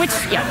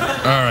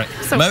 All right.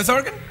 So, mouth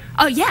organ?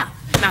 Oh, yeah,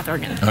 mouth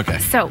organ. Okay.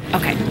 So,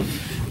 okay.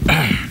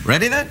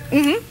 Ready then?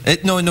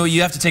 Mm-hmm. No,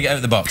 you have to take it out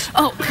of the box.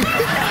 Oh.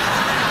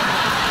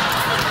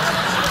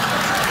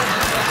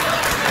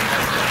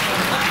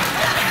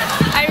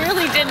 I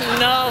really didn't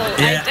know.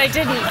 Yeah. I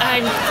didn't.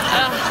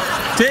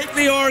 Take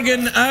the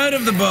organ out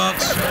of the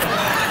box.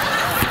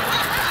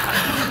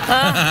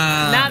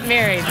 Not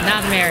married.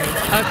 Not married. Okay.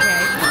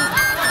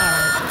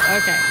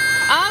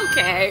 All right.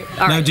 Okay.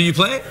 All Now, right. do you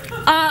play?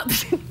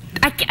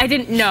 I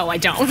didn't know. I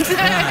don't.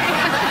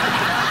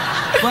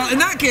 Well, in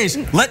that case,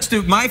 let's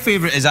do... My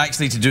favourite is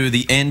actually to do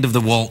the end of the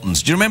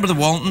Waltons. Do you remember the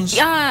Waltons?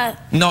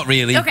 Not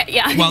really. Okay,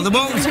 yeah. Well, the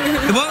Waltons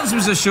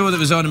was a show that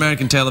was on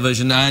American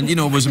television and, you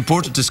know, was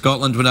imported to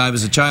Scotland when I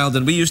was a child,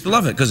 and we used to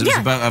love it because it was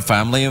about a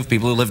family of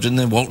people who lived in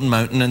the Walton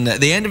Mountain, and at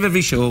the end of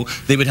every show,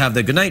 they would have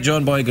the goodnight,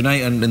 John Boy,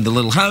 goodnight, and in the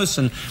little house,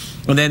 and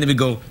then they would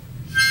go...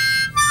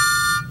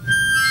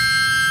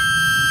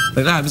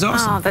 like that. It was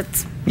awesome. Oh,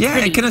 that's Yeah,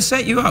 pretty. it kind of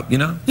set you up, you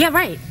know? Yeah,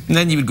 right. And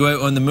then you would go out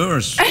on the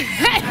moors.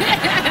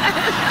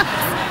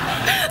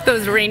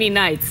 Those rainy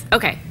nights.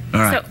 Okay. All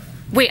right. So,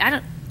 wait, I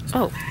don't...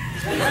 Oh.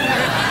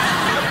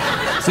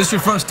 Is this your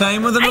first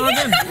time with an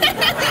organ?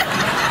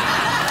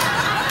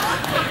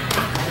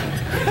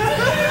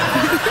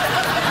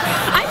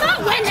 I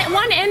thought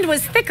one end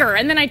was thicker,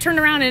 and then I turned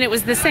around and it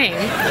was the same.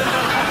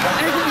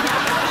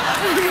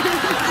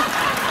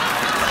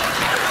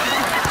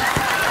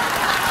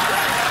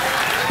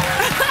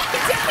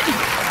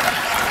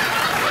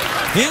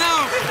 You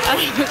know,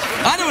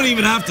 I don't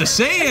even have to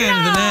say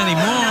anything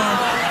anymore.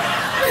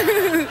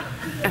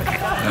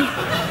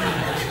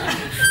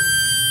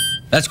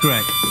 That's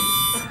great.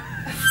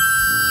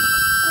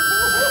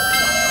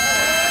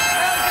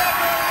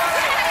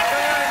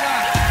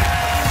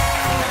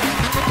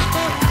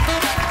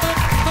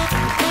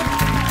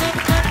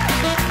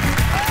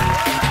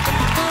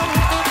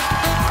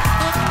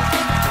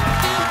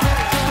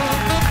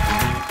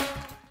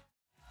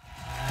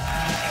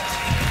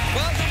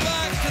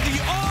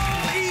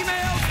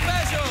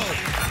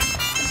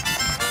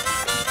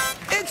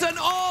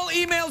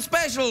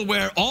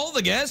 Where all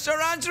the guests are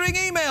answering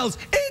emails.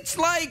 It's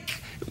like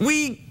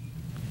we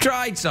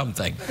tried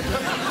something.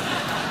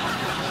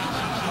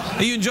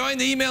 Are you enjoying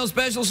the email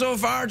special so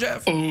far,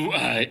 Jeff? Oh,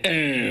 I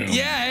am.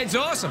 Yeah, it's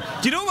awesome.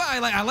 Do you know what I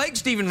like? I like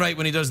Stephen Wright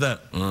when he does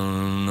that. Who's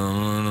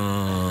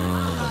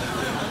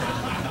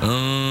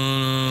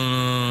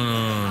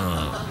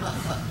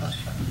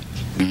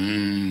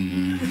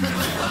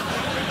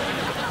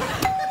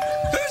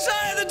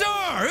at the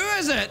door? Who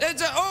is it?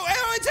 It's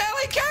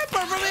Ellie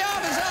Kemper from the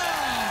office.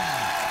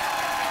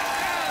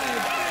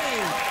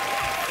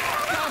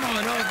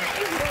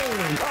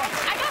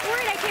 I got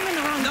worried I came in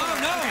the wrong door.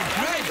 No,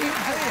 great.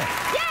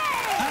 Yay!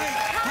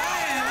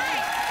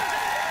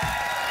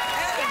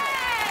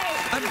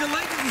 I'm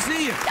delighted to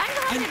see you. I'm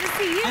delighted to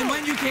see you. And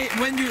when you came,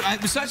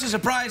 it was such a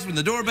surprise when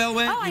the doorbell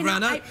went. Oh, you I ran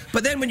know, out.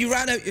 But then when you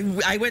ran out,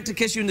 I went to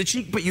kiss you in the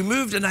cheek, but you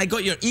moved, and I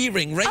got your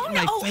earring right in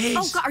my face.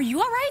 Oh, God, are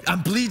you all right? I'm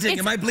bleeding.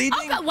 Am I bleeding?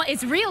 Oh, God, well,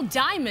 it's real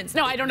diamonds.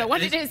 No, I don't know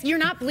what it is. You're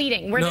not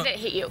bleeding. Where did it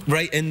hit you?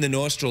 Right in the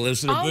nostril. There's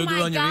sort of Oh, booger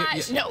my on your ear.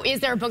 gosh. No, is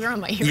there a booger on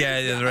my ear?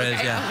 Yeah, there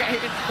is. Yeah. Okay.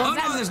 Oh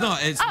no, there's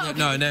not. It's okay.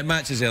 no, it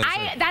matches the other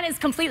side. That is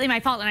completely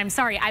my fault, and I'm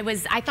sorry. I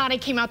thought I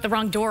came out the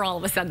wrong door all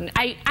of a sudden.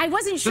 I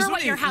wasn't sure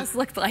what your house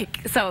looked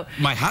like, so.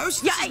 My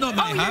house? Yeah, This is not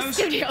my house.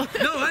 Your studio.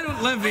 No, I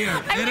don't live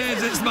here.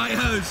 It's my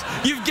house.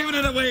 You've given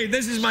it away.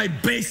 This is my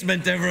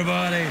basement,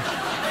 everybody.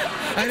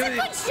 It's a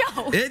good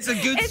show. It's a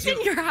good show. It's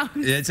in your house.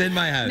 It's in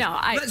my house. No,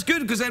 That's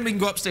good, because then we can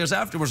go upstairs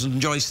afterwards and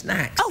enjoy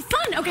snacks. Oh,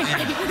 fun. Okay,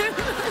 great.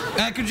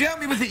 Could you help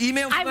me with the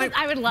email tonight?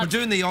 I would love to.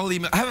 We're doing the all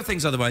email. How are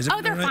things otherwise?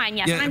 Oh, they're fine,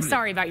 yes. Yeah, I'm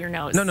sorry about your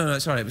nose. No,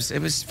 it's all right.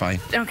 It was fine.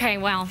 Okay,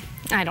 well,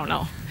 I don't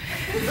know.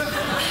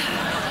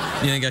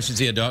 You think I should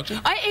see a doctor?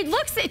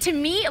 To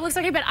me, it looks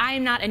okay, but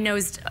I'm not a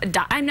nose.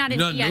 I'm not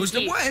an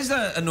ENT. What is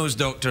a nose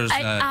doctor's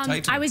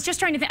title? I was just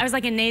trying to think. I was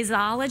like a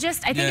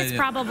nasologist. I think it's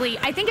probably.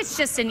 I think it's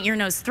just an ear,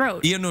 nose,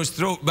 throat. Ear, nose,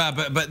 throat.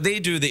 But they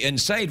do the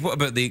inside. What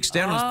about the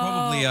external? It's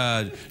probably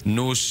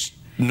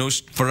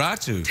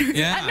Nosferatu.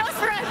 Yeah. A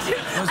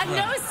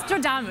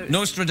Nostradamus.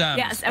 Nostradamus.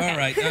 Yes. Okay. All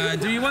right.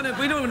 Do you want to?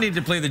 We don't need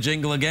to play the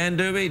jingle again,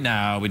 do we?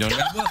 No, we don't.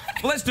 Well,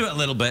 let's do it a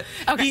little bit.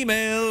 Okay.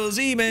 Emails.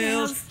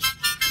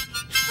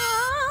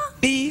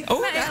 That's lovely.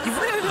 Oh,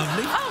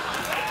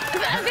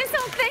 this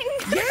whole thing.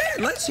 Yeah,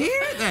 let's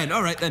hear it then.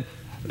 All right then.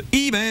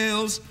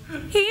 Emails.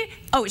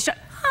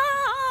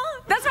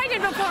 That's what I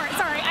did before.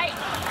 Sorry,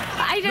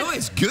 I did. No,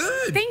 it's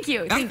good. Thank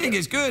you. I think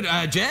it's good.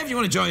 Jeff, you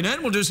want to join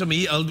in? We'll do some.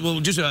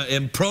 We'll just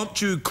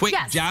impromptu, quick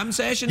jam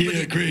session.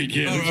 Yeah, great.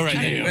 Yeah. All right,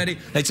 then. Ready?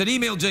 It's an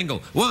email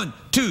jingle. 1,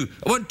 2,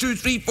 1, 2,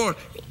 3, 4.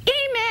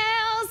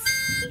 Emails.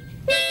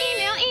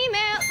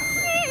 Email.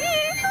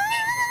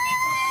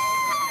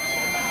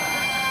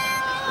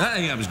 I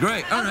think that was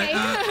great. All right.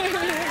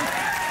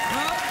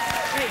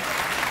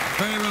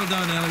 Very well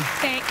done, Ellie.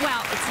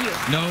 Well, it's you.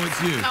 No,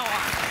 it's you. Oh.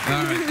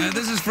 All right.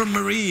 This is from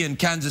Marie in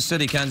Kansas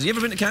City, Kansas. You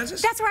ever been to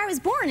Kansas? That's where I was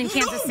born, in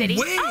Kansas City.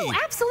 Way. Oh,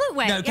 absolute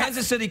way. Now, Yes.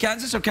 Kansas City,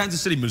 Kansas, or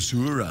Kansas City,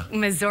 Missouri?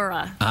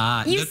 Missouri.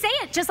 You say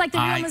it just like the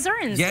real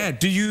Missourians. Yeah.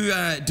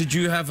 Did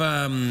you have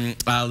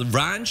a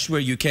ranch where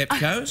you kept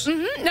cows?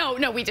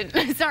 No, we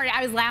didn't. Sorry,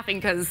 I was laughing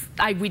because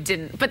we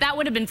didn't. But that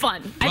would have been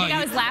fun. I think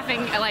I was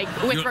laughing like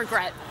with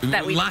regret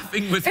that we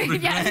laughing with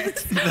regret.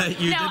 Yes. That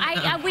you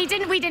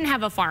we didn't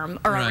have a farm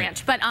or a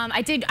ranch, but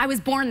I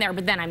was born there,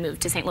 but then I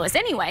moved to St. Louis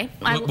anyway.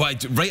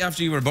 Right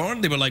after you were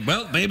born, they were like,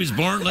 well, baby's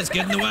born, let's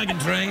get in the wagon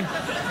train.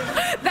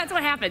 That's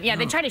what happened. Yeah,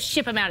 they try to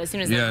ship him out as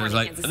soon as they're born. It's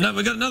like, no,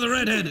 we got another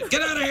redhead.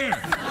 Get out of here.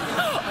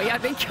 Oh yeah,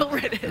 they kill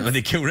redheads. Oh,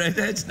 they kill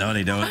redheads? No,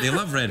 they don't. They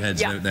love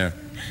redheads out there.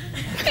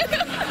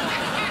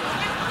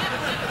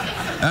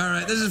 All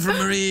right, this is from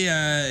Marie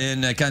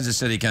in Kansas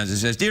City, Kansas.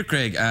 It says, Dear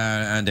Craig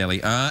and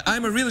Ellie,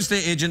 I'm a real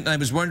estate agent, and I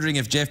was wondering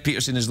if Jeff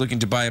Peterson is looking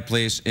to buy a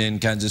place in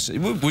Kansas City.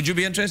 Would you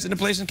be interested in a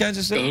place in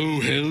Kansas City?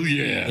 Oh, hell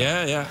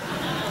yeah. Yeah.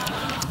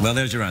 Well,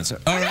 there's your answer.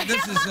 All right,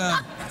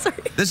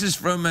 this is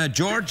from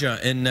Georgia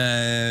in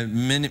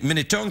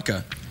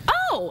Minnetonka.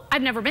 Oh,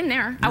 I've never been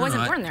there. I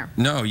wasn't born there.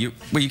 No, you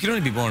can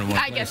only be born in one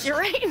place. I guess you're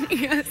right.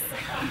 Yes.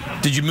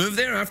 Did you move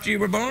there after you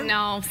were born?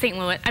 No, St.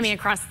 Louis. I mean,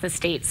 across the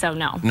state, so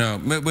no. No,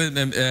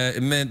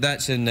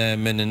 that's in That's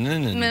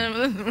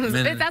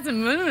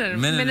in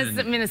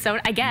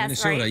Minnesota, I guess.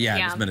 Minnesota, right?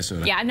 yeah, it's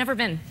Minnesota. Yeah, I've never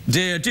been.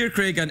 Dear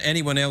Craig and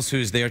anyone else who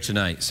is there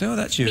tonight. So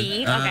that's you.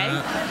 Me,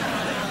 okay.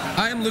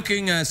 I am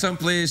looking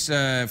someplace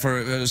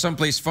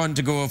fun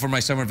to go for my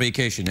summer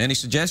vacation. Any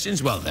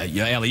suggestions? Well,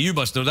 Ellie, you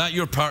must know that.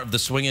 You're part of the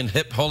swinging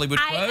hip Hollywood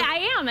crowd.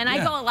 I am, and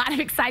I go a lot of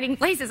exciting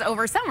places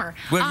over summer.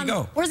 Where'd you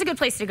go? Where's a good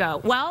place to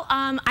go? Well,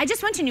 I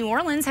just went to New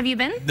Orleans. Have you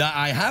been?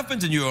 I have been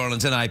to New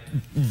Orleans, and I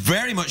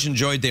very much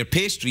enjoyed their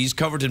pastries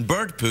covered in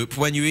bird poop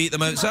when you eat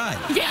them outside.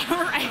 Yeah,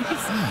 right.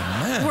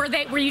 Oh, man.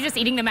 Were you just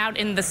eating them out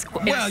in the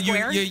square? Well, you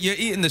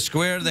eat in the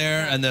square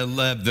there, and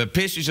the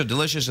pastries are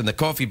delicious, and the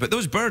coffee. But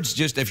those birds,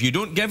 just if you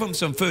don't give them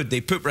some food,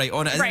 they poop right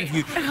on it. And if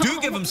you do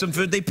give them some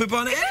food, they poop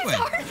on it anyway.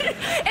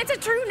 It's a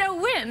true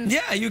no-win.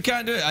 Yeah, you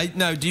can't do it.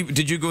 Now,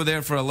 did you go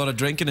there for a lot of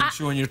drinking and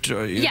showing your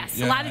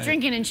yes, a lot of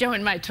drinking and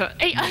showing my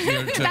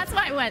That's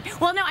why I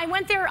went. Well, no, I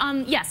went there,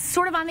 yes,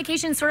 sort of on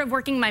vacation, sort of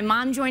working. My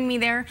mom joined me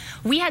there.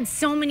 We had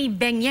so many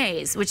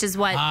beignets, which is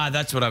what...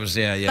 that's what I was,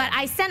 yeah. But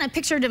I sent a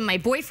picture to my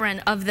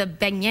boyfriend of the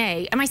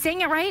beignet. Am I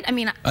saying it right? I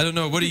mean... I don't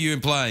know. What are you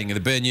implying? The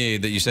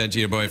beignet that you sent to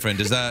your boyfriend,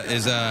 It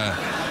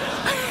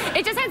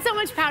just had so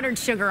much powdered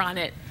sugar on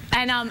it.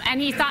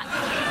 And he thought...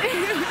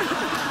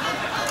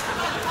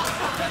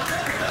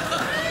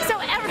 so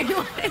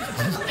everyone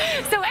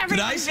Did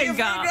I see a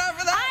photograph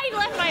of that? I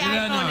left my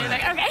iPhone in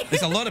there. Okay.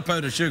 It's a lot of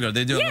powdered sugar.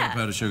 They do a lot of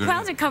powdered sugar.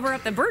 Well, to cover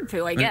up the bird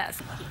poo, I guess.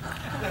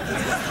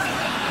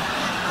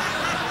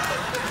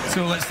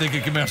 So let's take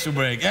a commercial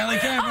break. Ellie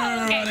Kemper,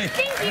 everybody.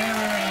 Thank you.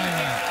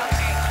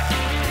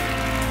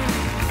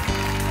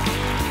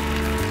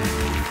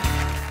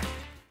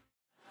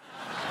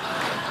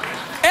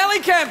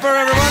 Ellie Kemper,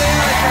 everybody.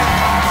 Ellie Kemper.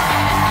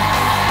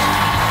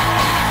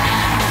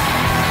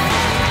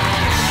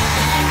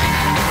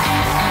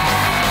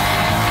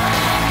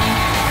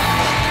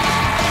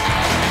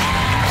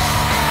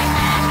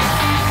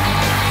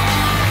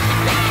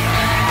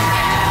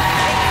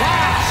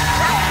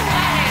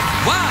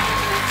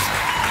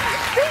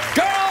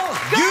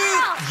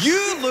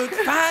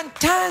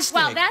 Fantastic.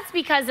 Well, that's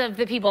because of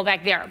the people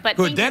back there. But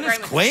who, Dennis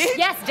Quaid?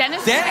 Yes,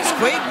 Dennis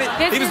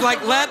Quaid. He was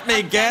like, let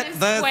me get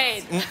this.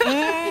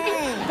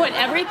 Put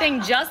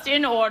everything just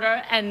in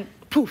order and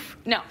poof.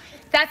 No.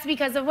 That's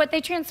because of what they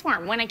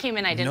transform. When I came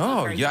in, I didn't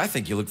look very good. I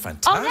think you look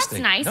fantastic. Oh, that's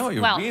nice. No,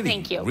 you're really,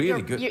 thank you.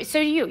 Really good.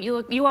 So do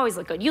you. You always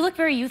look good. You look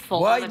very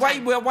youthful. Why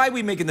are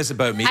we making this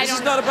about me? This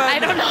is not about me. I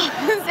don't know.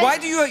 Why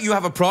do you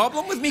have a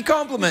problem with me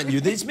complimenting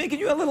you? It's making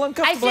you a little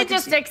uncomfortable. I should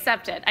just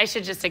accept it. I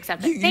should just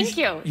accept it. Thank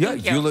you. Yeah,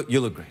 you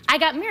look great. I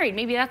got married.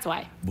 Maybe that's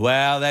why.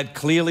 Well, that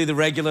clearly the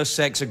regular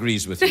sex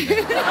agrees with you.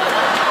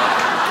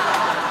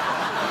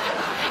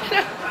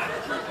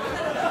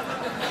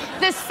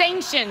 The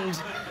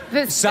sanctioned.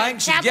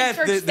 Sanctioned,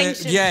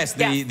 yes,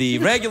 the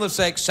regular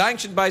sex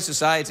sanctioned by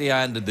society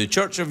and the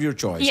church of your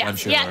choice, I'm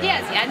sure.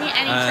 Yes, any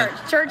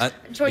church.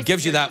 It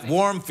gives you that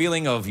warm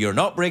feeling of you're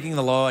not breaking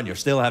the law and you're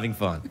still having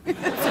fun.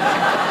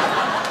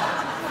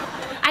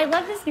 I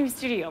love this new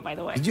studio, by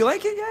the way. Did you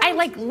like it? Yeah. I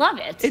love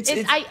it.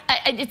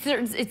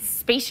 It's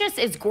spacious.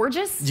 It's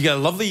gorgeous. You got a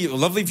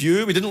lovely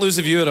view. We didn't lose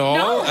the view at all.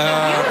 No, the view is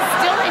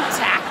still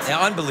intact.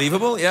 Yeah,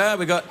 unbelievable. Yeah,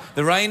 we got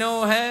the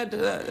rhino head.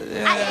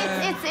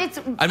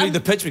 I mean,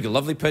 the picture. We got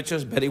lovely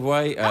pictures. Betty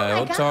White,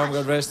 Old Tom,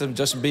 God rest him.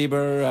 Justin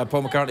Bieber,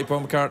 Paul McCartney.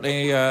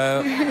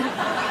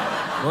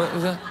 What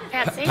was that?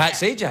 Pat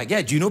Sajak.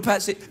 Yeah, do you know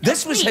Pat Sajak?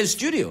 This was his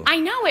studio. I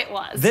know it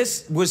was.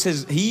 This was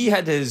his. He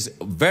had his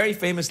very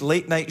famous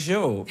late night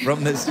show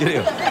from this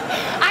studio.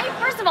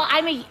 First of all,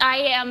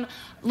 I am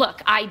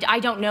look, I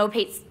don't know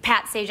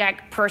Pat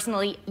Sajak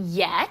personally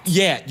yet.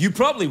 Yeah, you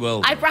probably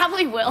will. I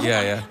probably will.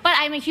 Yeah, yeah. But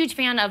I'm a huge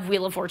fan of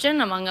Wheel of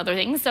Fortune, among other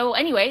things. So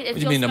anyway, it What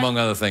do you mean, among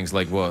other things?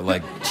 Like what?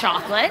 Like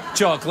chocolate.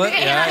 Chocolate,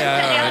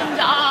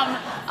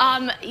 yeah.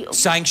 And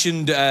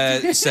sanctioned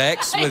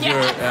sex with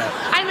your...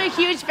 I'm a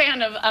huge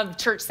fan of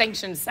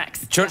church-sanctioned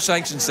sex.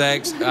 Church-sanctioned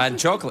sex and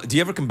chocolate. Do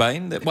you ever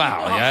combine that?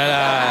 Wow,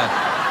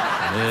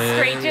 yeah.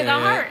 Straight to the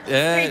heart.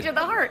 Straight to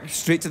the heart.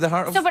 Straight to the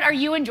heart. So, but are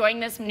you enjoying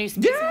this new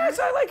space? Yes,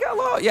 I like it a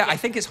lot. Yeah, I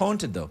think it's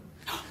haunted, though.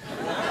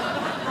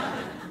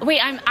 Wait,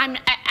 I'm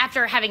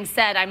after having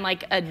said I'm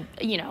like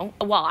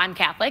well, I'm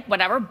Catholic,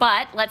 whatever,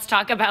 but let's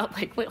talk about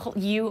like do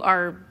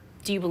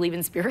you believe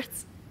in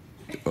spirits?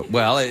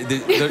 Well,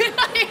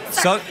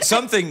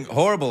 something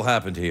horrible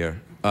happened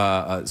here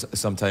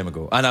some time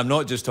ago, and I'm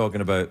not just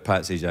talking about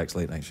Pat Sajak's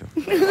late night show.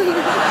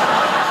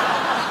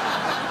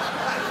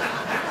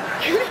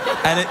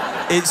 And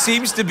it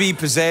seems to be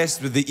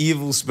possessed with the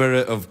evil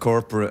spirit of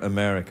corporate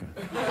America.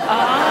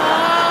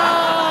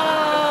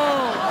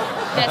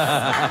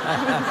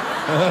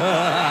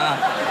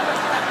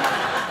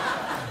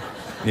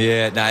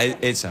 Yeah, no,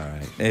 it's all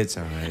right. It's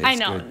all right. It's I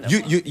know.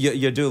 Good.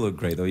 You do look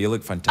great though. You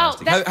look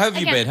fantastic. How have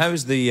you been?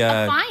 How's the?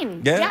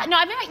 Fine. Yeah. No,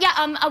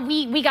 I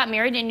mean, we got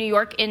married in New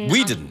York in.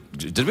 We didn't,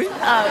 did we?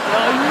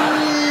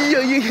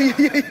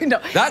 No.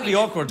 That'd be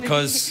awkward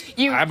because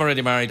I'm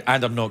already married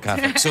and I'm not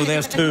Catholic. So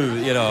there's two,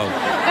 you know.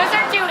 Those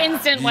are two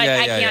instant. Like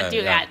I can't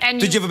do that.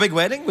 And did you have a big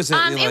wedding? Was it?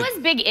 It was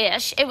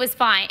big-ish. It was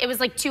fine. It was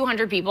like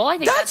 200 people. I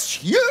think that's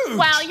huge.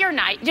 Well, you're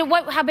not.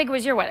 How big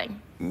was your wedding?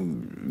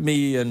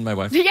 Me and my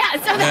wife. Yeah.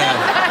 So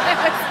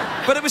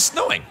But it was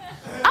snowing.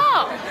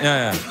 Oh.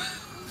 Yeah.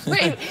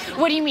 Wait,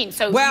 what do you mean?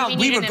 So well,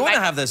 we were going to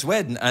have this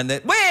wedding, and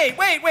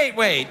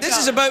wait. This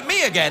is about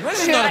me again.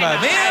 This is not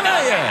about me.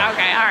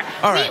 Okay,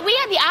 all right. We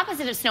had the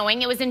opposite of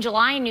snowing. It was in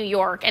July in New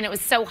York, and it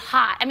was so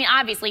hot. I mean,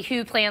 obviously,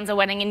 who plans a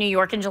wedding in New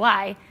York in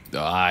July?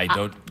 I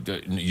don't.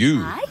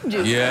 You? I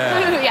do.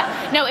 Yeah.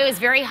 Yeah. No, it was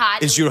very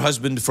hot. Is your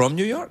husband from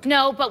New York?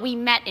 No, but we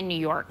met in New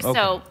York, okay.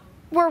 So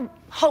we're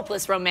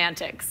hopeless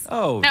romantics.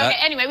 Oh. Okay.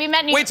 Anyway, we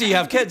met in New York. Wait till you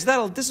have kids.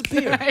 That'll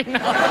disappear. I know.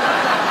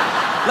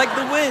 Like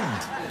the wind.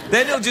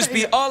 Then it'll just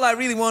be, all I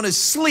really want is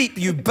sleep,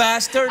 you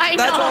bastard. I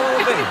That's know. all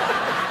it'll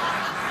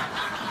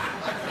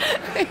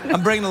be.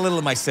 I'm bringing a little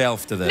of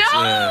myself to this.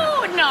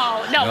 No,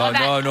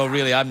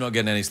 really, I'm not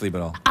getting any sleep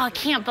at all. I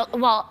can't, but,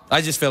 well...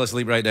 I just fell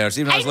asleep right there.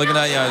 See, when I was looking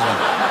at you, I was like...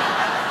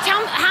 Tell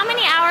me, how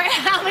many hours,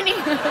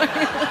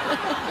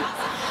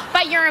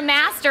 But you're a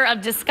master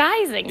of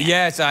disguising it.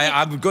 Yes,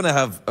 I'm going to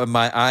have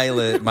my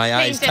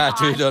eyes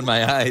tattooed on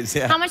my eyes.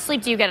 Yeah. How much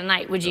sleep do you get a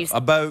night, would you say?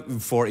 About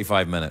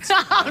 45 minutes.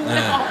 Oh, no.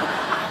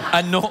 Yeah.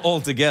 And not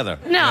all together.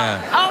 No.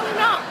 Yeah. Oh,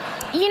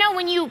 no. You know,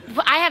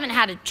 I haven't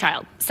had a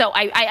child, so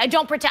I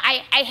don't pretend.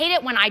 I hate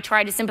it when I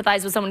try to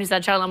sympathize with someone who's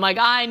had a child. I'm like,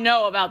 I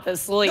know about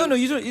this sleep. No,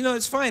 you don't. You know,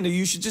 it's fine.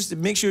 You should just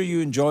make sure you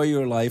enjoy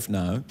your life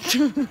now.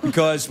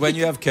 Because when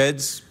you have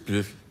kids...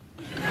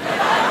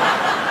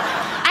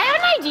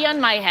 In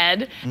my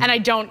head, and I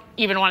don't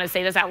even want to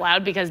say this out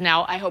loud because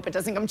now I hope it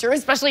doesn't come true,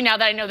 especially now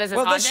that I know this is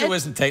haunted. Well, this show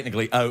isn't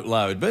technically out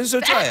loud, but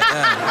so try it.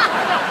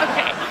 Yeah.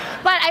 Okay.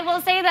 But I will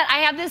say that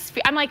I have this,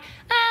 I'm like,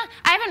 I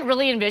haven't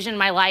really envisioned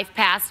my life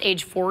past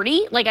age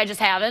 40. Like, I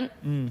just haven't.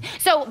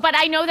 So, but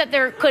I know that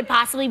there could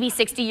possibly be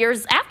 60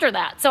 years after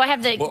that. So I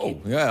have the... Whoa,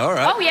 yeah, all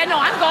right. Oh, yeah, no,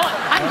 I'm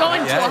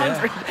going to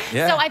 100.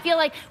 Yeah. So I feel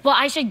like, well,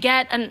 I should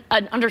get an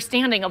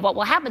understanding of what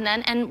will happen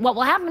then. And what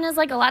will happen is,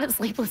 like, a lot of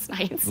sleepless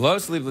nights. A lot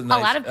of sleepless nights.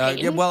 A lot of pain.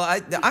 Yeah, well,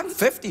 I'm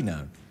 50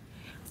 now.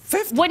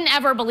 50. Wouldn't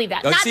ever believe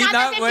that. Not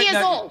that 50 is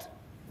old.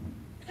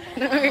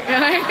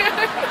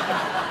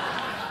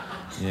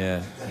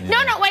 Yeah.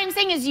 No, what I'm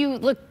saying is you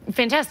look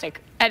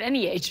fantastic at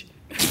any age.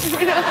 I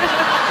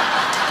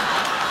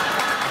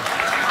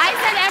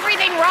said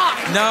everything wrong.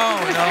 No,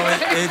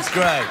 it's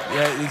great.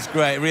 Yeah, it's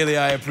great. Really,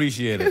 I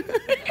appreciate it.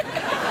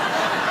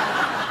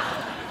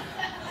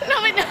 No,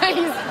 but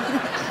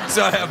nice.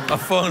 Sorry,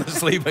 I've fallen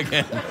asleep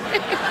again.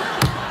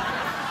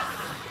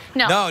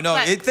 No.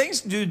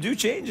 Things do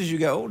change as you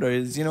get older.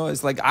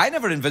 It's like I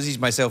never envisaged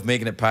myself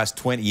making it past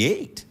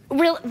 28.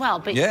 Really? Well,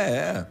 but...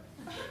 Yeah.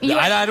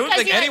 I don't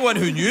think anyone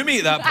who knew me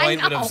at that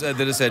point would have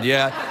said,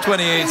 yeah,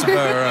 28's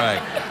about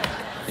right.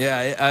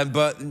 Yeah,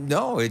 but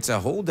no, it's a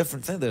whole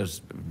different thing. There's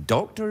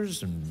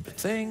doctors and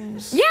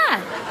things.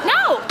 Yeah,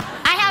 no.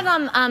 I have,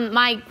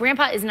 my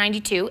grandpa is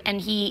 92, and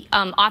he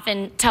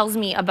often tells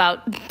me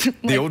about...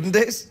 The olden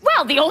days?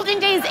 Well, the olden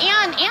days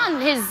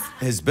and his...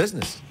 His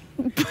business.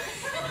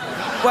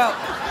 Well,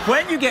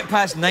 when you get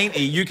past 90,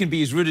 you can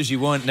be as rude as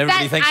you want, and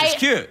everybody thinks it's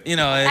cute. You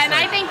know, and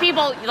I think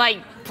people, like,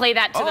 play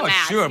that to the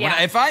max. Sure.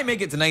 Yeah. If I make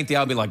it to 90,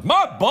 I'll be like,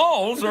 my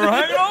balls are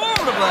hanging all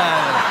over the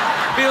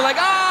place. People like,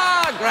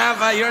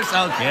 Grandpa, you're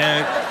so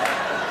cute.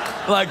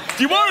 Like,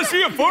 do you want to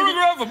see a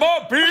photograph of my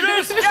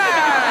penis?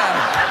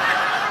 Yeah.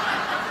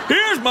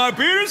 Here's my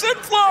penis in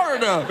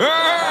Florida.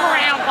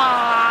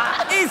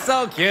 Grandpa. He's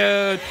so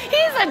cute.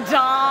 He's a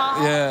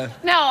doll. Yeah.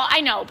 No,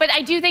 I know. But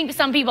I do think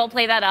some people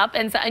play that up.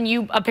 And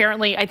you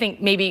apparently, I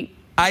think, maybe...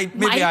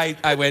 Maybe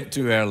I went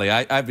too early.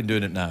 I've been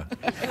doing it now.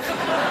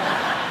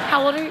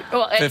 How old are you?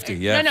 Well, 50,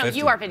 yeah. No, 50.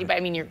 you are 50, but I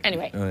mean, you're,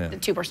 anyway,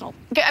 too personal.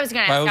 Okay, I was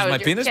going to ask. How old's how my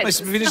old your penis?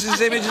 kids. My penis is the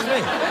same age as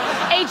me.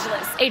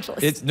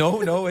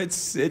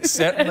 Ageless. It's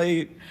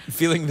certainly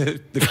feeling the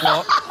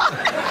clock.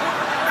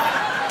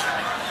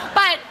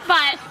 But.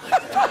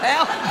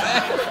 Hell,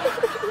 man.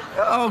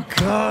 Oh,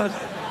 God.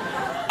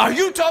 Are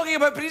you talking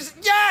about penis?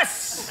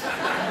 Yes!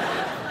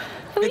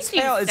 At least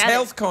you It's said it.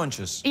 health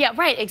conscious. Yeah,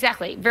 right,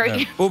 exactly. Very.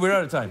 Yeah. Oh, we're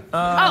out of time.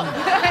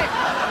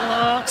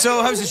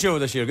 So, how's the show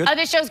this year? Good? Oh,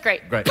 this show's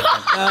great. Great.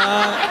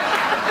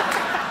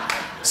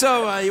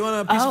 So, you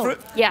want a piece of fruit?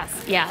 Yes.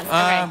 Okay.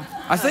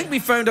 I think we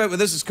found out what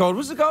this is called.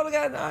 What's it called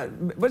again?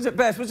 What's it,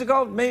 Beth? What's it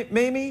called?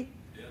 Mamie?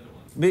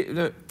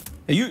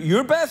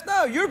 You're Beth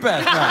now? You're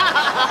Beth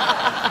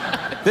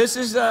now. This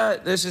is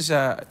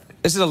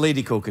a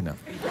lady coconut.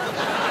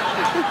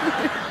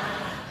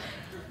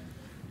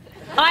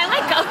 Oh, I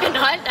like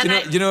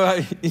coconut. You know how?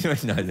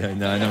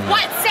 No.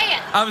 What? Say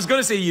it. I was going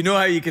to say, you know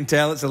how you can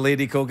tell it's a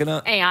lady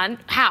coconut? And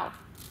how?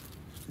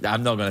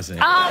 I'm not going to say.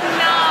 Oh,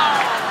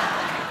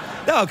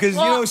 No, because,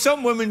 you know,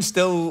 some women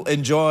still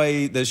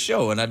enjoy this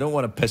show, and I don't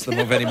want to piss them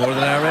off any more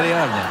than I already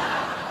have now.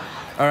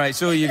 All right,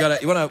 so you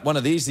want one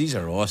of these? These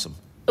are awesome.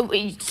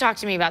 no. Talk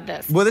to me about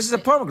this. Well, this is a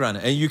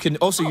pomegranate, and you can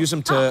also use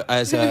them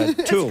as a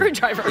tool.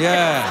 Screwdriver.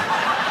 Yeah.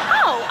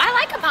 Oh, I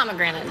like a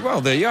pomegranate.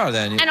 Well, there you are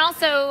then. And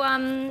also,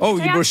 Oh,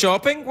 you were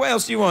shopping? What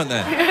else do you want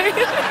then?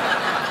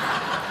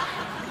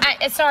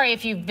 Sorry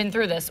if you've been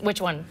through this.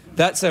 Which one?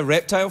 That's a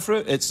reptile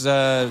fruit. It's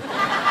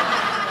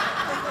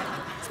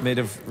made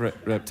of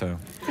reptile.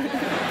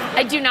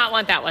 I do not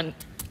want that one.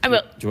 I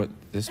will. Do you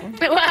want this one?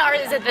 Well, or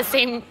is it the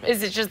same?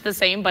 Is it just the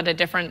same but a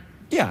different?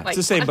 Yeah, it's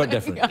the same but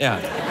different. Yeah.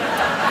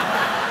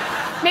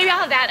 Maybe I'll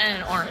have that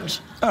and an orange.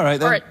 All right,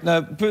 then.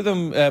 Now, put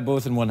them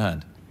both in one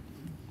hand.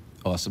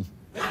 Awesome.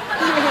 Ellie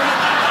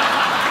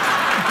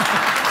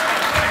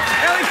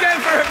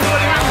Kemper,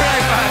 everybody. We'll be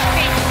right back.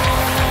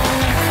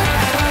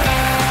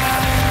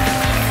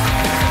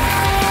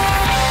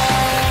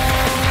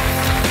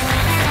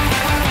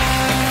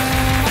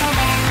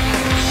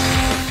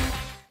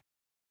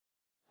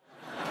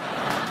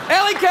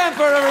 Ellie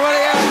Kemper,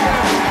 everybody.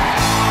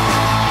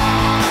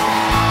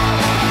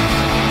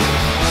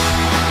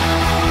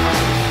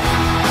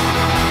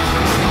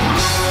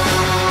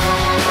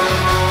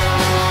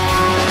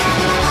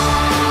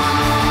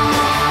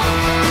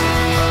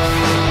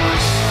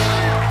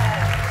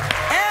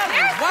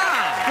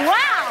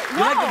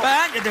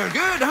 They're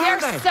good,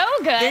 aren't they? They're so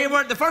good. They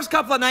were the first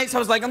couple of nights. I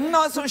was like, I'm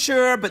not so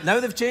sure, but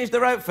now they've changed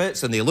their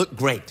outfits and they look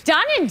great.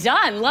 Done and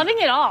done. Loving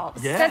it all.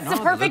 Yeah, That's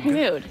the perfect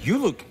mood. You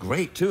look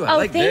great too. I Oh,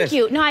 like thank this.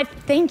 you. No,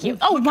 thank you.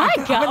 Oh my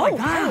God. Oh,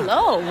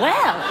 hello.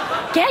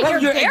 Well, yeah,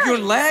 Your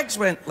legs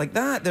went like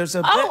that. There's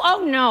a.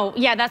 Oh no.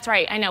 Yeah, that's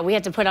right. I know. We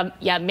had to put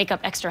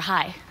makeup extra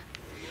high.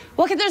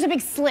 Well, because there's a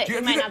big slit.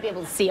 You might not be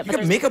able to see it. You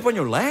got makeup on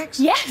your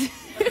legs? Yes.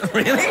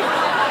 Really?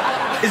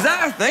 Is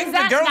that a thing?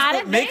 That the girls not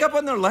put makeup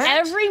on their legs?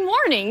 Every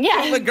morning, yeah.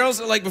 All the girls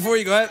are like, before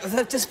you go out,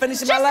 just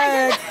finishing my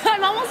legs.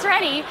 I'm almost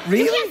ready.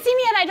 Really? You can't see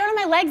me yet. I don't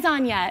have my legs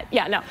on yet.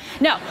 Yeah, no.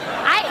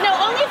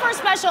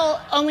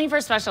 Only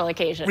for special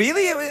occasions.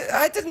 Really?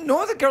 I didn't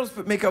know that girls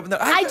put makeup on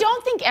their. I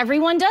don't think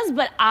everyone does,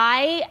 but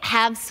I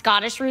have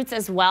Scottish roots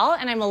as well,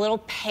 and I'm a little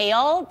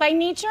pale by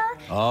nature.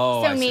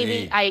 Oh, so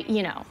maybe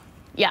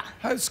yeah.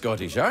 How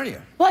Scottish are you?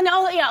 Well,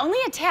 no, yeah, only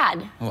a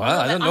tad. Well,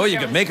 I don't know. You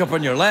got makeup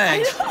on your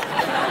legs.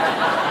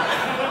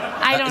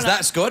 I don't know. Is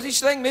that a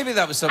Scottish thing? Maybe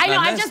that was something I know.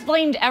 I I've just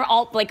blamed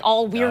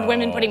all weird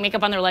women putting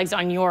makeup on their legs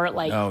on your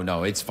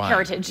No, it's fine.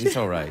 Heritage. It's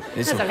all right.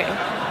 It's okay.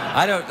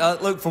 I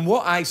don't look. From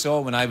what I saw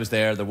when I was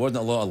there wasn't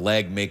a lot of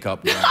leg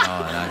makeup going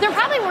on. There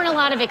probably weren't a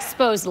lot of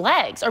exposed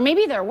legs, or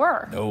maybe there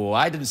were. No,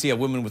 I didn't see a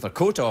woman with a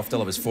coat off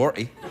till I was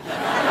 40.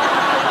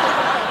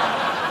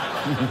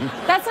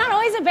 That's not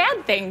always a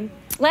bad thing.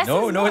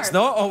 No, it's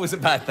not always a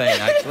bad thing,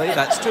 actually.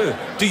 That's true.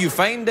 Do you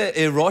find it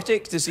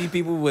erotic to see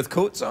people with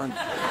coats on?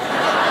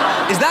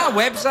 Is that a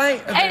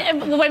website?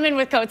 Women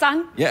with coats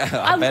on? Yeah,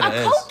 I bet it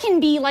is. A coat can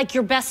be like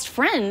your best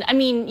friend. I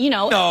mean, you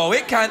know. No,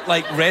 it can't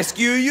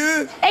rescue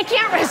you. It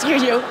can't rescue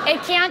you.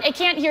 It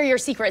can't hear your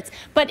secrets,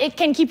 but it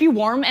can keep you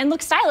warm and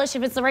look stylish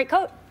if it's the right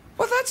coat.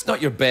 Well, that's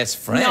not your best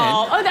friend.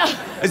 No. Oh, no.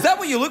 Is that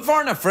what you look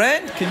for in a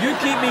friend? Can you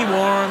keep me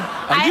warm?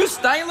 Are you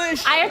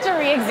stylish? I have to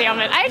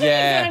re-examine. I have to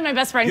re-examine my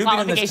best friend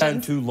qualifications. You've been in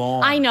this town too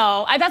long. I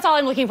know. That's all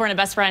I'm looking for in a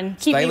best friend.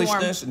 Keep me warm.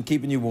 Stylishness and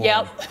keeping you warm.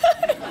 Yep.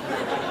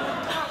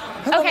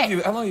 How long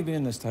have you been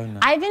in this town now?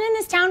 I've been in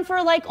this town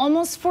for like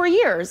almost 4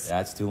 years.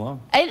 That's too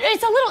long.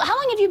 It's a little. How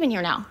long have you been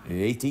here now?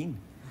 18.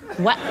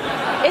 What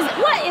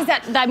is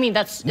that? I mean,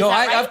 that's. No,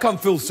 right? I've come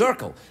full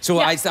circle. So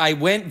yeah. I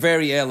went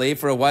very LA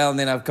for a while, and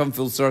then I've come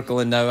full circle,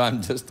 and now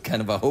I'm just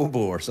kind of a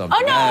hobo or something.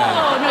 Oh,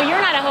 no, no, you're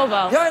not a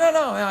hobo. Yeah,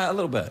 no, a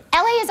little bit.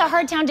 LA is a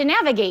hard town to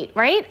navigate,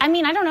 right? I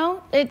mean, I don't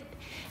know.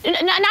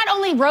 Not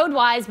only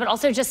road-wise, but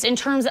also just in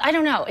terms of, I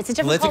don't know. It's a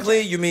different Politically,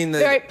 culture. you mean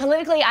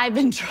Politically, I've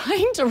been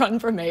trying to run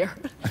for mayor.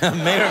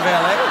 Mayor of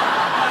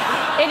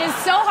LA? It is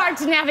so hard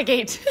to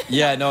navigate.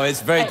 Yeah, no,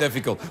 it's very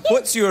difficult.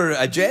 What's your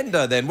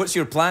agenda then? What's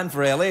your plan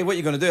for LA? What are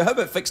you going to do? How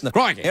about fixing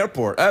the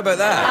airport? How about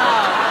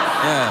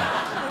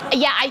that?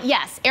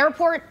 Yes,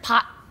 airport,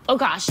 pot. Oh,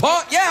 gosh.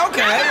 Pot? Yeah,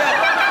 okay.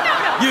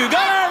 No. You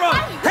got it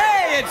wrong.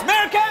 Hey, it's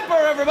Ellie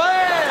Kemper, everybody.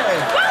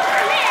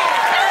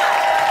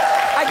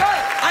 I got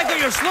it. I got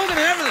your slogan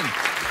and everything.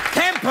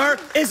 Kemper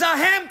is a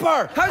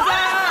hamper. How's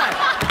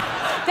that?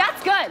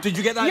 That's good. Did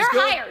you get that You're at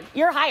school? hired.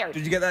 You're hired.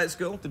 Did you get that at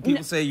school? Did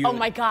people say you... Oh,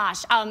 my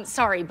gosh.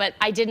 Sorry, but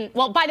I didn't.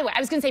 Well, by the way, I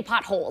was going to say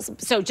potholes.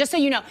 So just so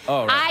you know,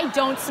 oh, right. I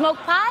don't smoke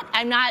pot.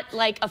 I'm not,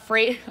 like,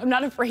 afraid. I'm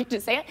not afraid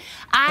to say it.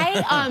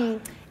 I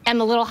am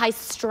a little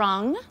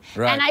high-strung.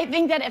 Right. And I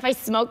think that if I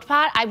smoked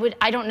pot, I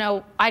don't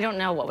know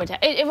what would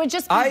happen. It would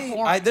just be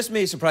boring. This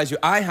may surprise you.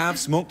 I have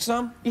smoked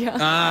some. Yeah.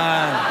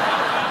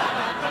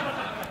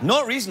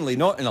 Not recently,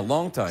 not in a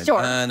long time.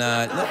 Sure. And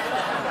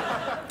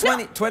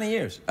 20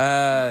 years.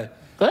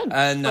 Good.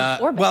 And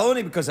well,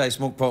 only because I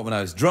smoked pot when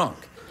I was drunk.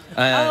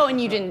 And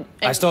you didn't.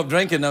 I stopped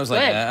drinking and I was like,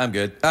 Good. yeah, I'm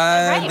good.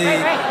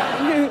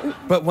 Right.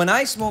 But when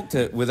I smoked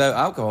it without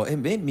alcohol, it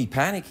made me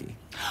panicky.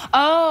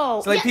 Oh.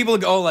 It's like people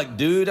go, like,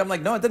 dude. I'm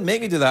like, no, it didn't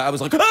make me do that. I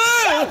was like, world's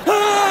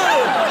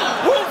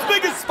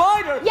biggest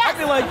spider. Yes. I'd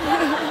be like,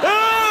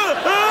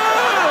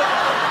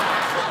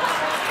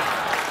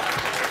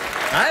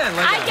 I didn't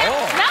like it at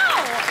all. No.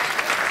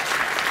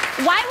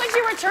 Why would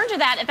you return to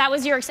that if that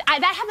was your...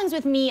 that happens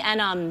with me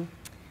and,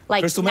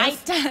 like... Crystal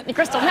meth?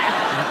 Crystal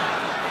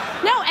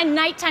meth. No, and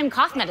nighttime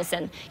cough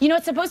medicine. You know,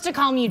 it's supposed to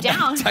calm you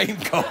down. Nighttime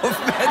cough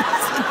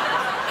medicine?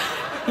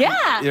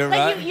 Yeah. You're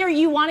like right.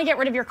 you want to get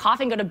rid of your cough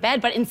and go to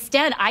bed, but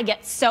instead I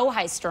get so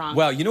high-strung.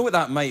 Well, you know what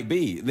that might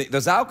be?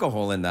 There's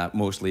alcohol in that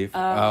mostly.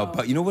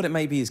 But you know what it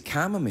might be is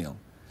chamomile.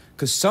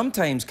 Because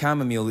sometimes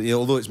chamomile,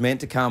 although it's meant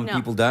to calm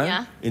people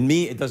down, in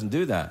me, it doesn't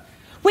do that.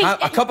 Wait,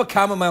 a cup of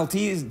chamomile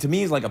tea to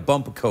me is like a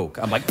bump of Coke.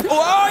 I'm like,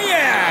 oh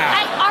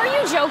yeah! Are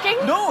you joking?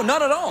 No,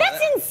 not at all.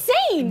 That's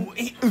insane.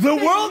 The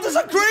world is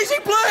a crazy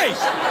place.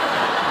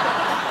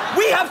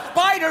 We have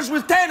spiders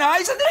with 10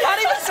 eyes and they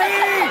can't even see.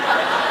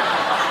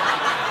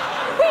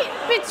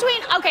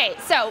 Wait, okay,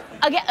 so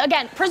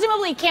again,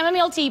 presumably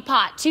chamomile tea,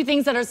 pot, two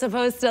things that are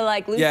supposed to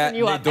like loosen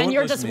you up, and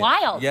you're just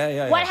wild.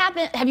 Yeah. What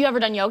happened? Have you ever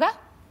done yoga?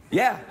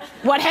 Yeah.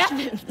 What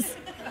happens?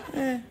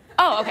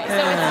 Oh, okay, so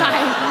it's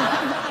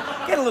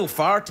fine. Get a little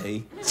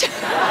farty.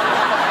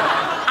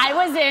 I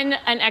was in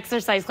an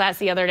exercise class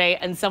the other day,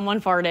 and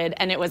someone farted,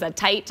 and it was a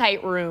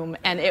tight room,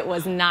 and it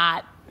was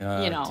not,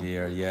 you know. Oh,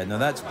 dear, yeah, no,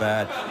 that's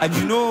bad. And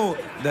you know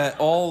that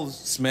all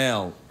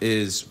smell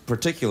is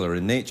particular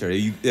in nature.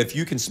 If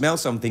you can smell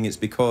something, it's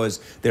because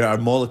there are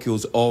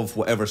molecules of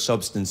whatever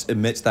substance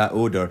emits that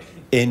odor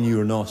in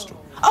your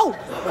nostril. Oh,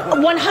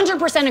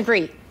 100%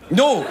 agree.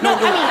 No. I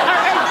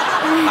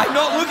mean, I'm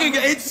not looking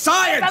at it's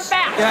science. It's a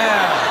fact.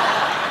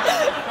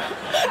 Yeah.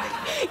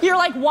 You're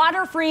like,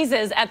 water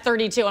freezes at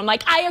 32. I'm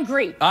like, I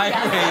agree. I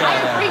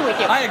agree with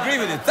you. I agree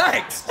with you.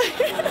 Thanks.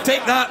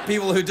 Take that,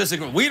 people who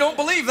disagree. We don't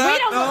believe that. We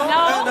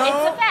don't. No,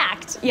 it's a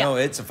fact. Yeah. No,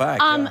 it's a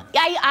fact.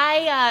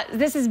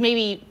 This is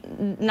maybe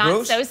not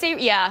gross? So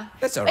serious. Yeah.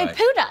 That's all right.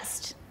 Poo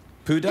dust.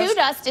 Poo dust? Poo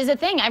dust is a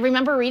thing. I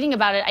remember reading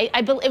about it.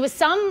 It was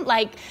some,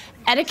 like,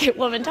 etiquette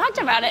woman talked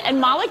about it,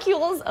 and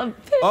molecules of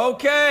poo.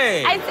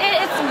 Okay.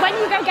 It's when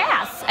you go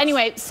gas.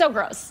 Anyway, so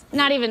gross.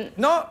 Not even...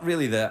 Not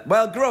really that.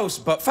 Well, gross,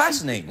 but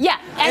fascinating. Yeah,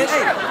 and true.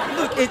 Hey,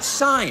 look, it's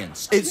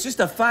science. It's just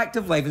a fact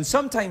of life, and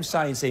sometimes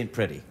science ain't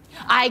pretty.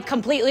 I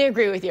completely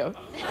agree with you.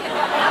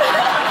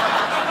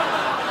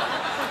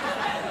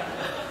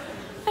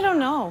 I don't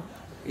know.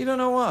 You don't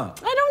know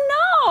what? I don't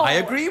know. I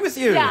agree with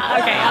you. Yeah,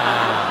 okay.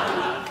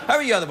 How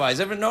are you otherwise?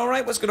 Everything all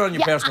right? What's going on in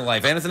your personal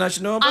life? Anything I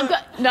should know about? I'm good.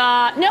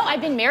 No, I've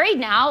been married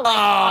now. Like,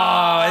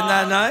 isn't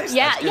that nice?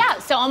 Yeah.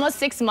 So almost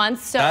 6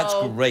 months. So that's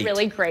great.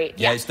 Really great.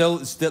 Yeah. Still.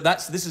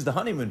 This is the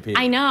honeymoon period.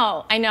 I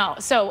know.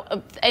 So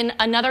in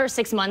another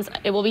 6 months,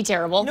 it will be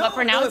terrible. But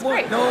for now, it's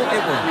great. No,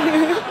 it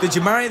won't. Did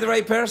you marry the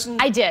right person?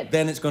 I did.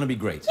 Then it's going to be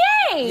great.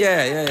 Yay!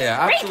 Yeah.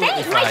 Absolutely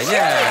Great, fine. thanks.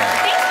 Yeah.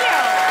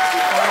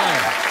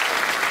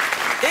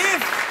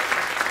 Thank you.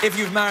 If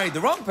you've married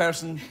the wrong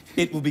person,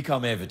 it will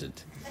become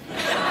evident.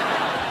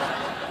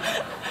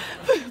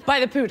 By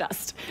the poo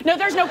dust. No,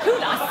 there's no poo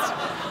dust.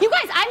 You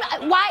guys,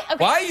 why?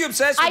 Okay. Why are you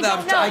obsessed with that? I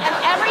don't know.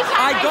 Every time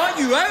I got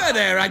you out of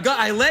there.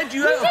 I led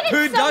you out of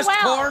poo dust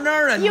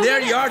corner, and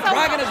there you are,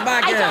 dragging us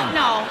back in. I don't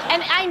know,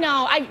 and I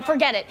know. I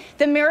forget it.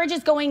 The marriage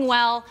is going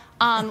well.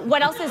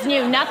 What else is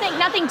new?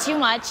 Nothing too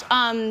much.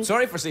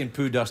 Sorry for saying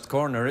poo dust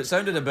corner. It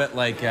sounded a bit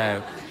like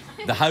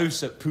the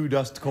house at poo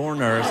dust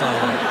corner or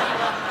something.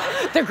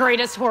 The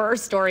greatest horror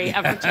story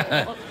ever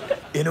told.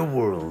 In a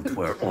world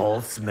where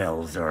all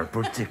smells are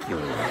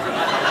particular,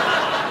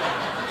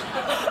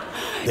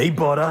 they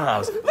bought a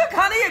house. Look,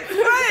 honey, it's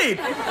great!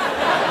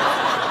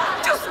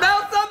 Did you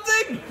smell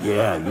something?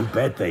 Yeah, you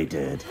bet they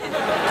did.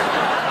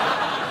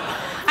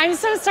 I'm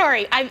so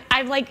sorry.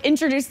 I've like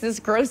introduced this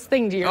gross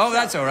thing to you. Oh,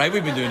 that's all right.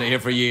 We've been doing it here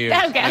for years.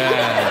 Okay.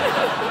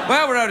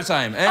 Well, we're out of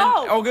time. And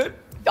all good?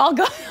 All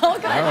good. All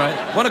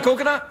right. Want a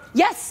coconut?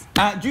 Yes.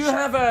 Do you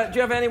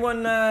have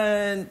anyone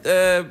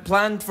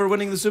planned for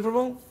winning the Super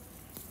Bowl?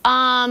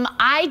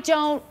 I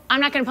don't. I'm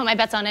not going to put my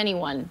bets on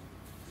anyone.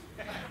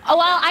 Oh,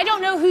 well, I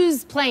don't know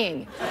who's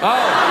playing. Oh.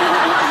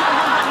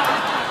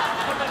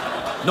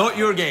 Not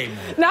your game.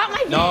 Not my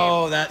game.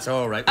 No, that's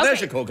all right. Okay. There's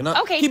your coconut.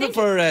 Okay, Keep thank it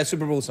for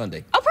Super Bowl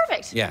Sunday. Oh,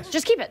 perfect. Yes.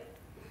 Just keep it.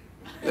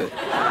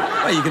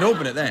 Well, you can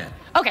open it then.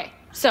 Okay.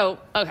 So,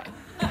 okay.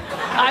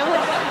 I will.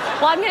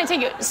 Well, I'm going to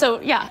take it. So,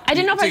 yeah. I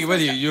didn't know if I was Take it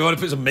with you. You want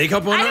to put some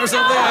makeup on I it or don't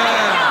something? know.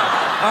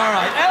 Yeah. All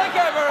right. Ellie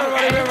Kemper,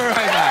 everybody. We'll be right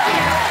back.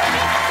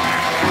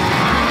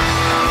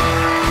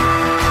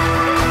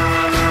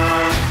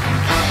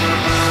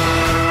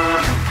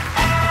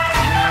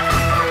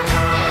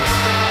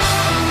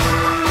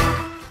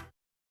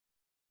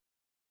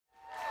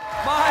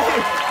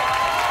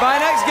 My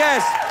next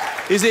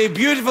guest is a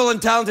beautiful and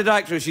talented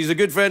actress. She's a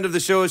good friend of the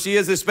show. She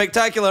is the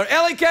spectacular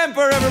Ellie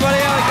Kemper, everybody.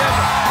 Ellie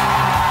Kemper.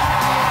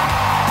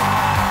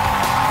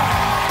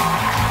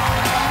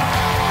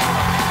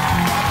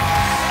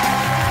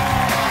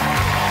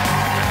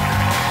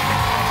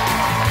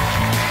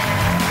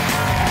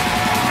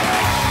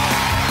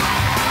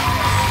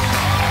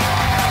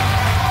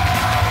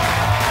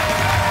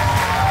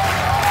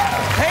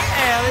 Hey,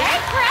 Ellie.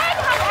 Hey, Craig.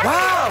 How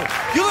are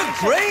Wow, you look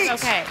great.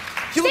 Okay.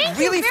 You look Thank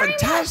really you very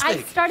fantastic. Much.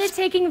 I started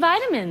taking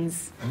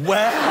vitamins.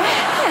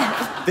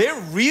 Well, they're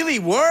really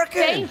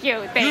working. Thank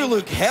you. You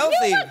look healthy.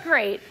 You look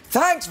great.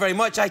 Thanks very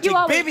much. I take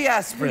always- baby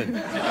aspirin.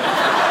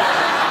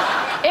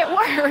 It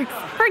works.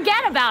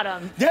 Forget about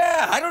them.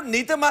 Yeah, I don't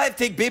need them. I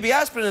take baby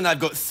aspirin and I've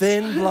got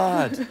thin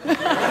blood.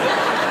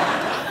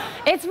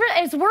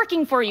 It's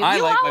working for you. I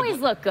You like my always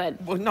look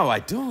good. Well, no, I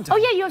don't. Oh,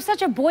 yeah, you have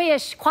such a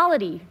boyish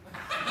quality.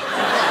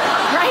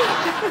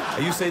 Right?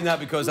 Are you saying that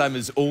because I'm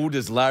as old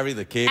as Larry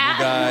the Cable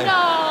Guy?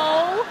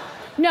 No.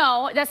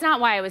 No, that's not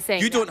why I was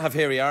saying You that. don't have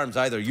hairy arms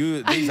either.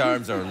 These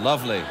arms are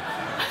lovely.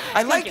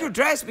 I like you. your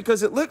dress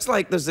because it looks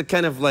like there's a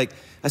kind of like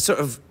a sort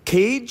of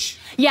cage.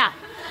 Yeah.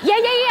 Yeah.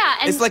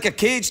 And It's like a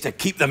cage to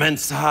keep them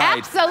inside.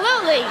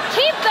 absolutely.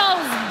 Keep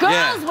those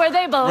girls where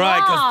they belong. Right,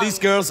 because these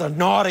girls are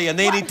naughty and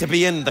they need to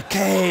be in the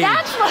cage.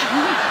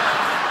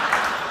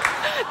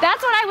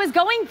 That's what I was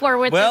going for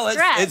with this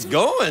dress. It's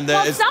going.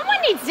 Well,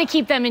 someone needs to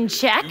keep them in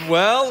check.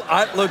 Well,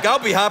 look, I'll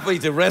be happy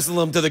to wrestle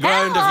them to the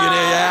ground if you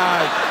need.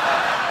 Yeah.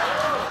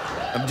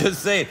 I'm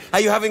just saying. Are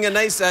you having a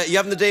nice? You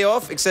having the day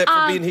off, except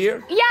for being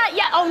here? Yeah.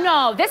 Oh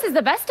no, this is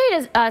the best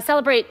day to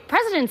celebrate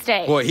President's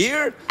Day. What,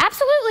 here?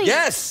 Absolutely.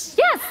 Yes.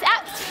 Yes.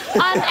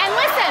 And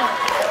listen.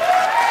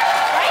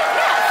 Right?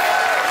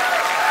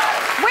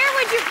 Yeah. Where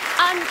would you?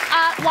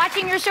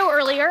 Watching your show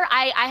earlier,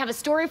 I have a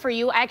story for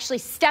you. I actually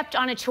stepped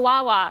on a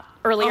chihuahua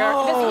earlier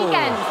this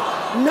weekend.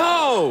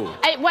 No.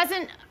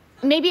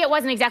 Maybe it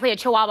wasn't exactly a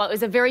chihuahua. It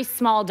was a very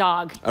small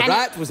dog. A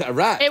rat? Was it a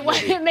rat? It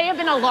may have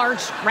been a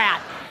large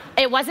rat.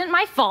 It wasn't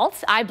my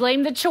fault. I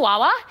blame the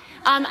chihuahua.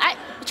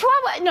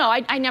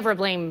 I never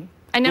blame.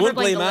 I never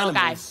blame the little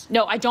guy.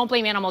 No, I don't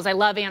blame animals. I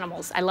love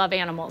animals. I love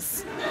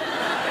animals.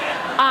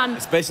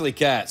 Especially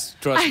cats.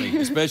 Trust me.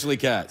 Especially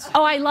cats.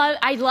 Oh, I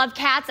love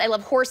cats. I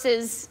love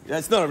horses.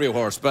 That's not a real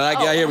horse, but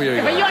I hear where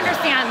you're But going. you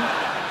understand.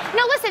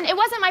 No, listen, it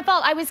wasn't my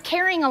fault. I was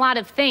carrying a lot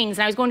of things,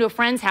 and I was going to a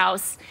friend's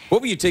house. What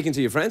were you taking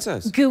to your friend's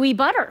house? Gooey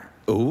butter.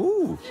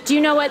 Ooh. Do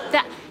you know what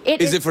that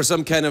Is it for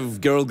some kind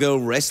of girl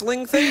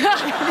wrestling thing?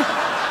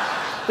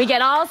 We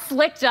get all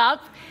slicked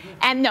up,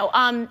 and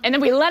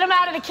then we let him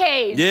out of the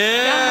cage.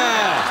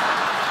 Yeah.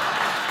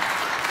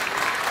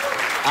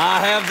 I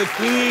have the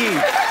key.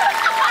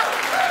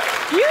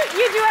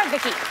 You do have the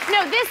key.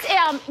 No, this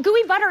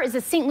gooey butter is a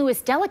St. Louis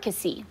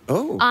delicacy.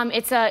 Oh.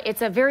 It's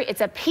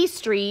a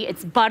pastry.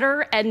 It's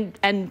butter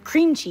and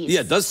cream cheese. Yeah,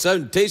 it does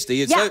sound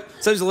tasty. It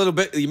sounds a little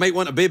bit. You might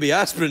want a baby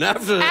aspirin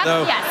after it,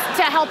 though. Yes,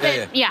 to help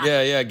it.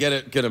 Yeah. Get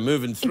it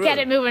moving through. Get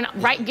it moving.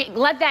 Right.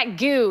 Let that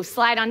goo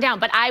slide on down.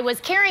 But I was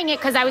carrying it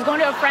because I was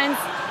going to a friend's.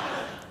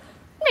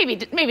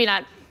 Maybe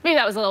not. Maybe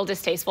that was a little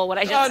distasteful, what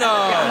I just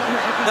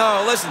said.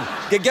 No, listen.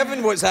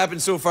 Given what's happened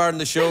so far in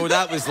the show,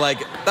 that was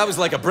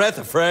like a breath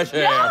of fresh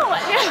air. No.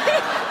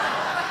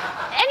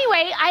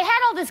 Anyway, I had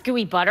all this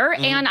gooey butter,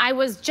 and I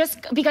was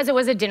because it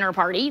was a dinner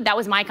party, that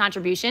was my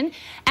contribution,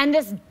 and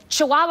this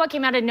chihuahua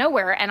came out of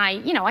nowhere, and I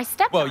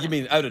stepped on Well, you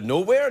mean out of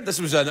nowhere?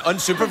 This was an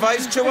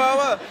unsupervised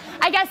chihuahua?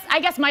 I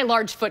guess my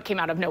large foot came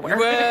out of nowhere.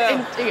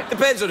 Well,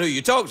 depends on who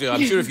you talk to.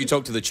 I'm sure if you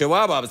talk to the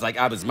chihuahua,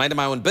 I was minding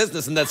my own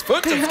business, and that's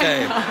foot just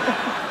came.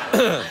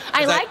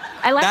 I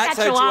like that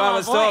chihuahua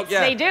voice. Talk,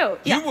 yeah. They do.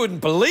 Yeah. You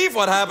wouldn't believe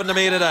what happened to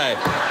me today.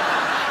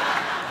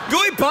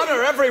 Gooey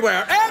butter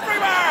everywhere.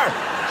 Everywhere!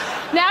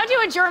 Now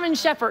do a German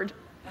Shepherd.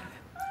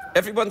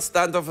 Everyone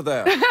stand over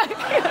there.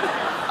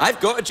 I've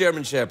got a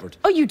German Shepherd.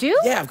 Oh, you do?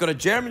 Yeah, I've got a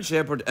German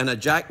Shepherd and a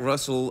Jack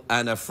Russell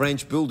and a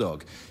French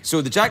Bulldog.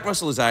 So the Jack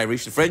Russell is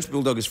Irish, the French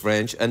Bulldog is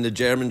French, and the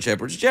German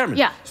Shepherd is German.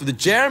 Yeah. So the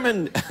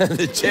German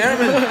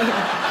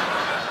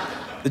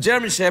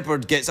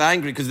Shepherd gets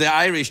angry because the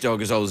Irish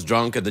dog is always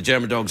drunk and the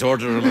German dog's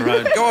ordering him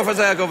around. Go over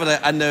there, go over there.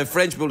 And the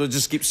French Bulldog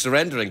just keeps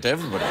surrendering to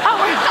everybody. Oh,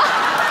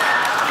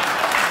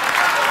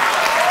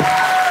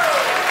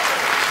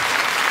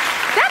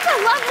 that's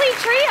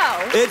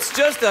It's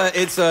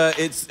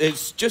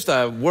just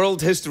a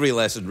world history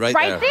lesson right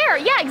there. Right there,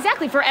 yeah,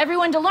 exactly, for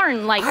everyone to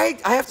learn. Like,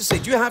 I have to say,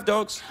 do you have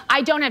dogs?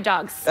 I don't have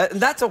dogs.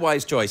 That's a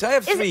wise choice. I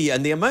have three,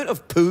 and the amount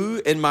of poo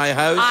in my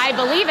house. I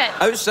believe it.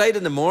 Outside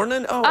in the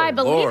morning. Oh, I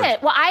believe Lord.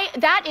 it. Well,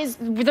 that is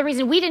the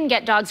reason we didn't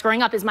get dogs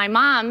growing up. Is my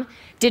mom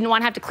didn't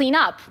want to have to clean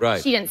up.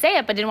 Right. She didn't say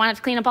it, but didn't want to have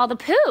to clean up all the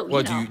poo.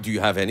 Well, you know? do you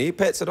have any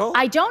pets at all?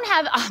 I don't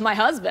have my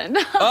husband.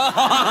 You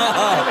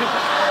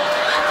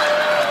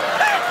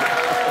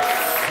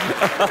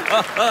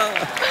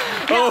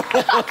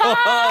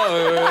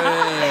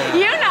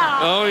know.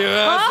 Oh,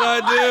 yes, I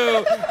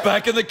do.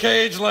 Back in the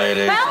cage,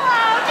 lady.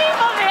 Hello,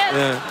 people, man.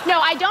 Yeah.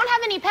 No, I don't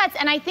have any pets,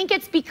 and I think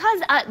it's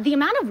because the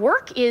amount of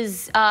work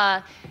is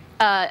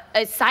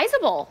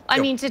sizable. I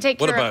mean, to take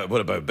care of... What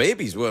about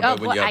babies? What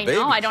about when you have babies?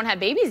 I know, I don't have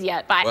babies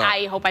yet, but Well.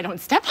 I hope I don't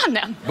step on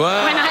them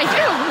Well. when I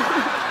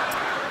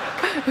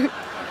do.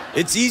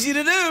 It's easy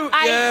to do.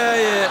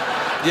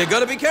 Yeah. You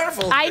gotta be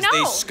careful. I 'cause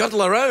know. They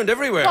scuttle around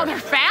everywhere. Oh, they're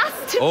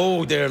fast?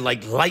 Oh, they're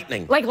like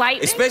lightning. Like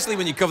lightning? Especially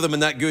when you cover them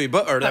in that gooey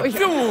butter. Oh, yeah.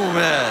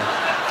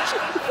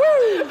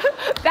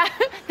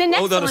 The next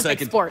Hold on a Olympic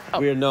second. sport. Oh.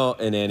 We're not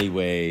in any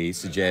way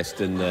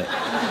suggesting that.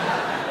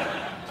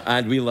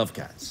 And we love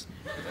cats.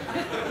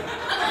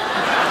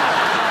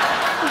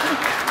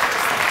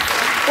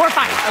 We're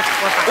fine. Okay,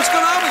 we're fine. What's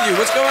going on with you?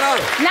 What's going on?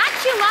 Not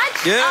too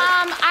much. Yeah.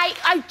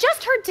 I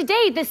just heard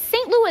today the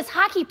St. Louis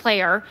hockey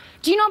player,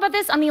 do you know about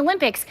this, on the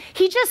Olympics?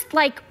 He just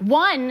like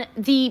won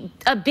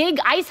a big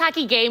ice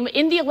hockey game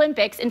in the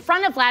Olympics in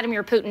front of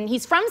Vladimir Putin.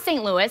 He's from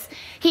St. Louis.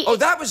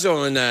 That was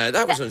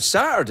on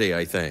Saturday,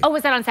 I think. Oh,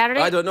 was that on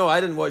Saturday? I don't know. I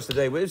didn't watch the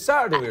day. It was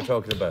Saturday we were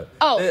talking about.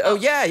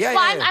 Yeah.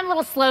 Well, I'm a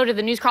little slow to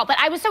the news crawl, but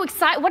I was so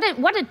excited.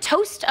 What a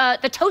toast,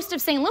 the toast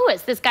of St.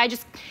 Louis. This guy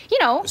just, you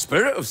know. The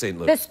spirit of St.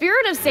 Louis. The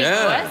spirit of St.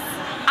 Louis.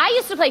 I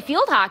used to play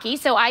field hockey,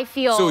 so I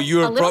feel So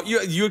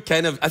you're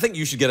kind of, I think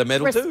you should get a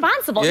medal too.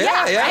 Responsible,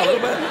 yeah, right? a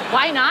little bit.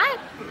 Why not?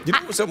 You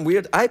know something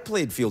weird? I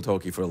played field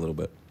hockey for a little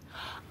bit.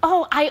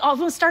 Oh, I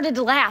almost started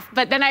to laugh,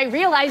 but then I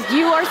realized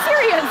you are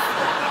serious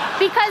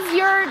because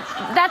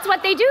that's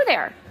what they do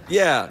there.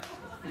 Yeah.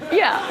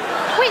 Yeah.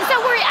 Wait, so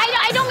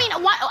I don't mean,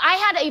 I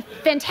had a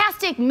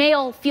fantastic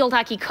male field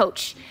hockey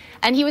coach,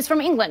 and he was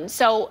from England,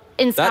 so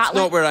in Scotland. That's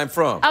not where I'm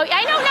from. Oh,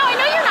 I know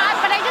you're not,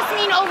 but I just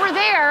mean over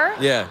there.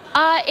 Yeah.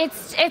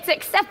 It's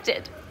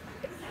accepted.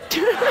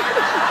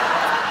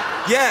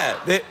 Yeah,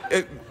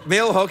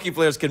 male hockey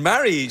players can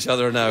marry each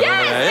other now.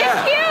 Yes,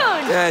 it's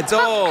huge. Yeah, it's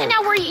all.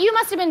 Now, you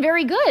must have been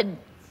very good.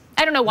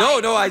 I don't know why.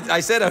 No, I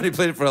said I only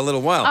played it for a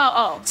little while.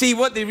 Oh. See,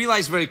 what they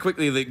realized very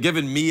quickly, that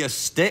giving me a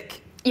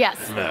stick, Yes.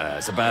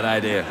 it's a bad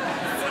idea.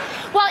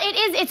 Well,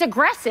 it's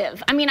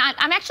aggressive. I mean,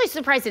 I'm actually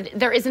surprised that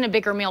there isn't a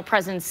bigger male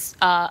presence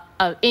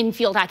in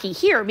field hockey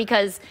here,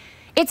 because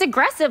it's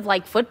aggressive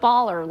like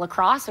football or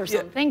lacrosse or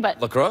something. Yeah.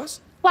 But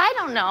lacrosse? Well, I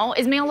don't know.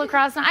 Is male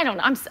lacrosse? I don't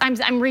know.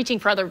 I'm reaching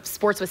for other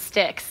sports with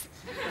sticks.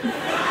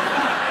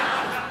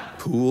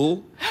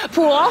 Pool?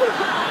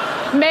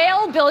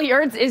 Male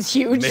billiards is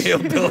huge. Male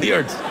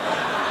billiards.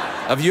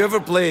 Have you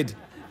ever played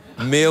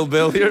male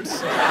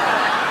billiards?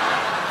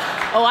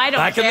 Oh, I don't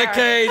Back care. in the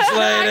cage,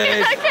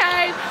 ladies. Back in the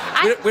cage.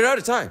 We're out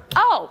of time.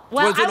 Oh,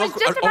 well, Was it I was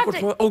just about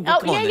to... Oh,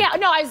 come on, yeah.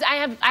 No,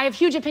 I have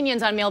huge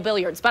opinions on male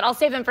billiards, but I'll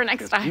save them for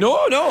next time. No,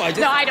 I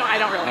just... No, I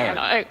don't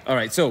really. All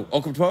right, so,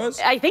 awkward pause?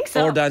 I think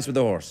so. Or dance with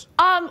the horse?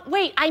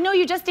 Wait, I know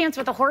you just danced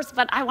with a horse,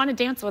 but I want to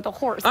dance with a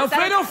horse.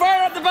 Alfredo,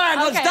 fire up the band.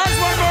 Okay. Let's dance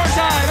one more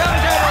time.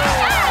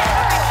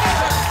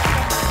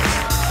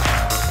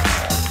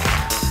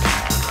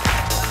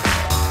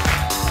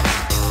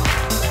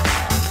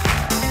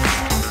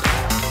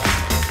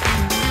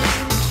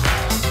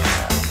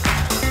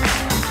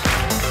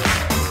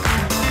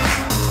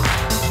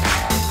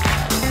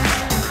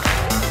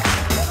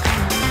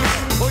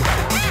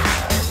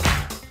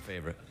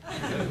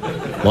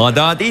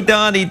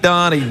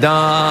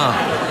 La-da-dee-da-dee-da-dee-da.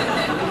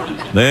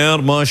 There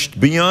must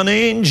be an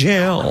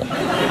angel.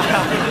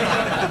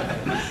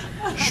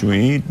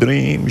 Sweet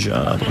dreams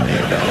are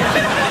made of.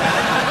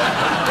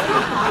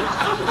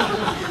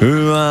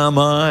 Who am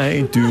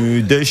I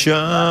to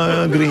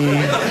disagree?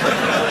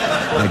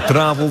 I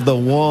traveled the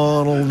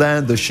world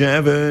and the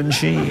seven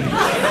seas.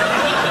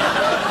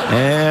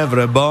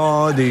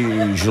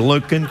 Everybody's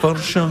looking for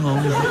some.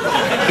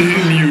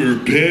 In your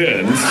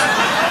pants.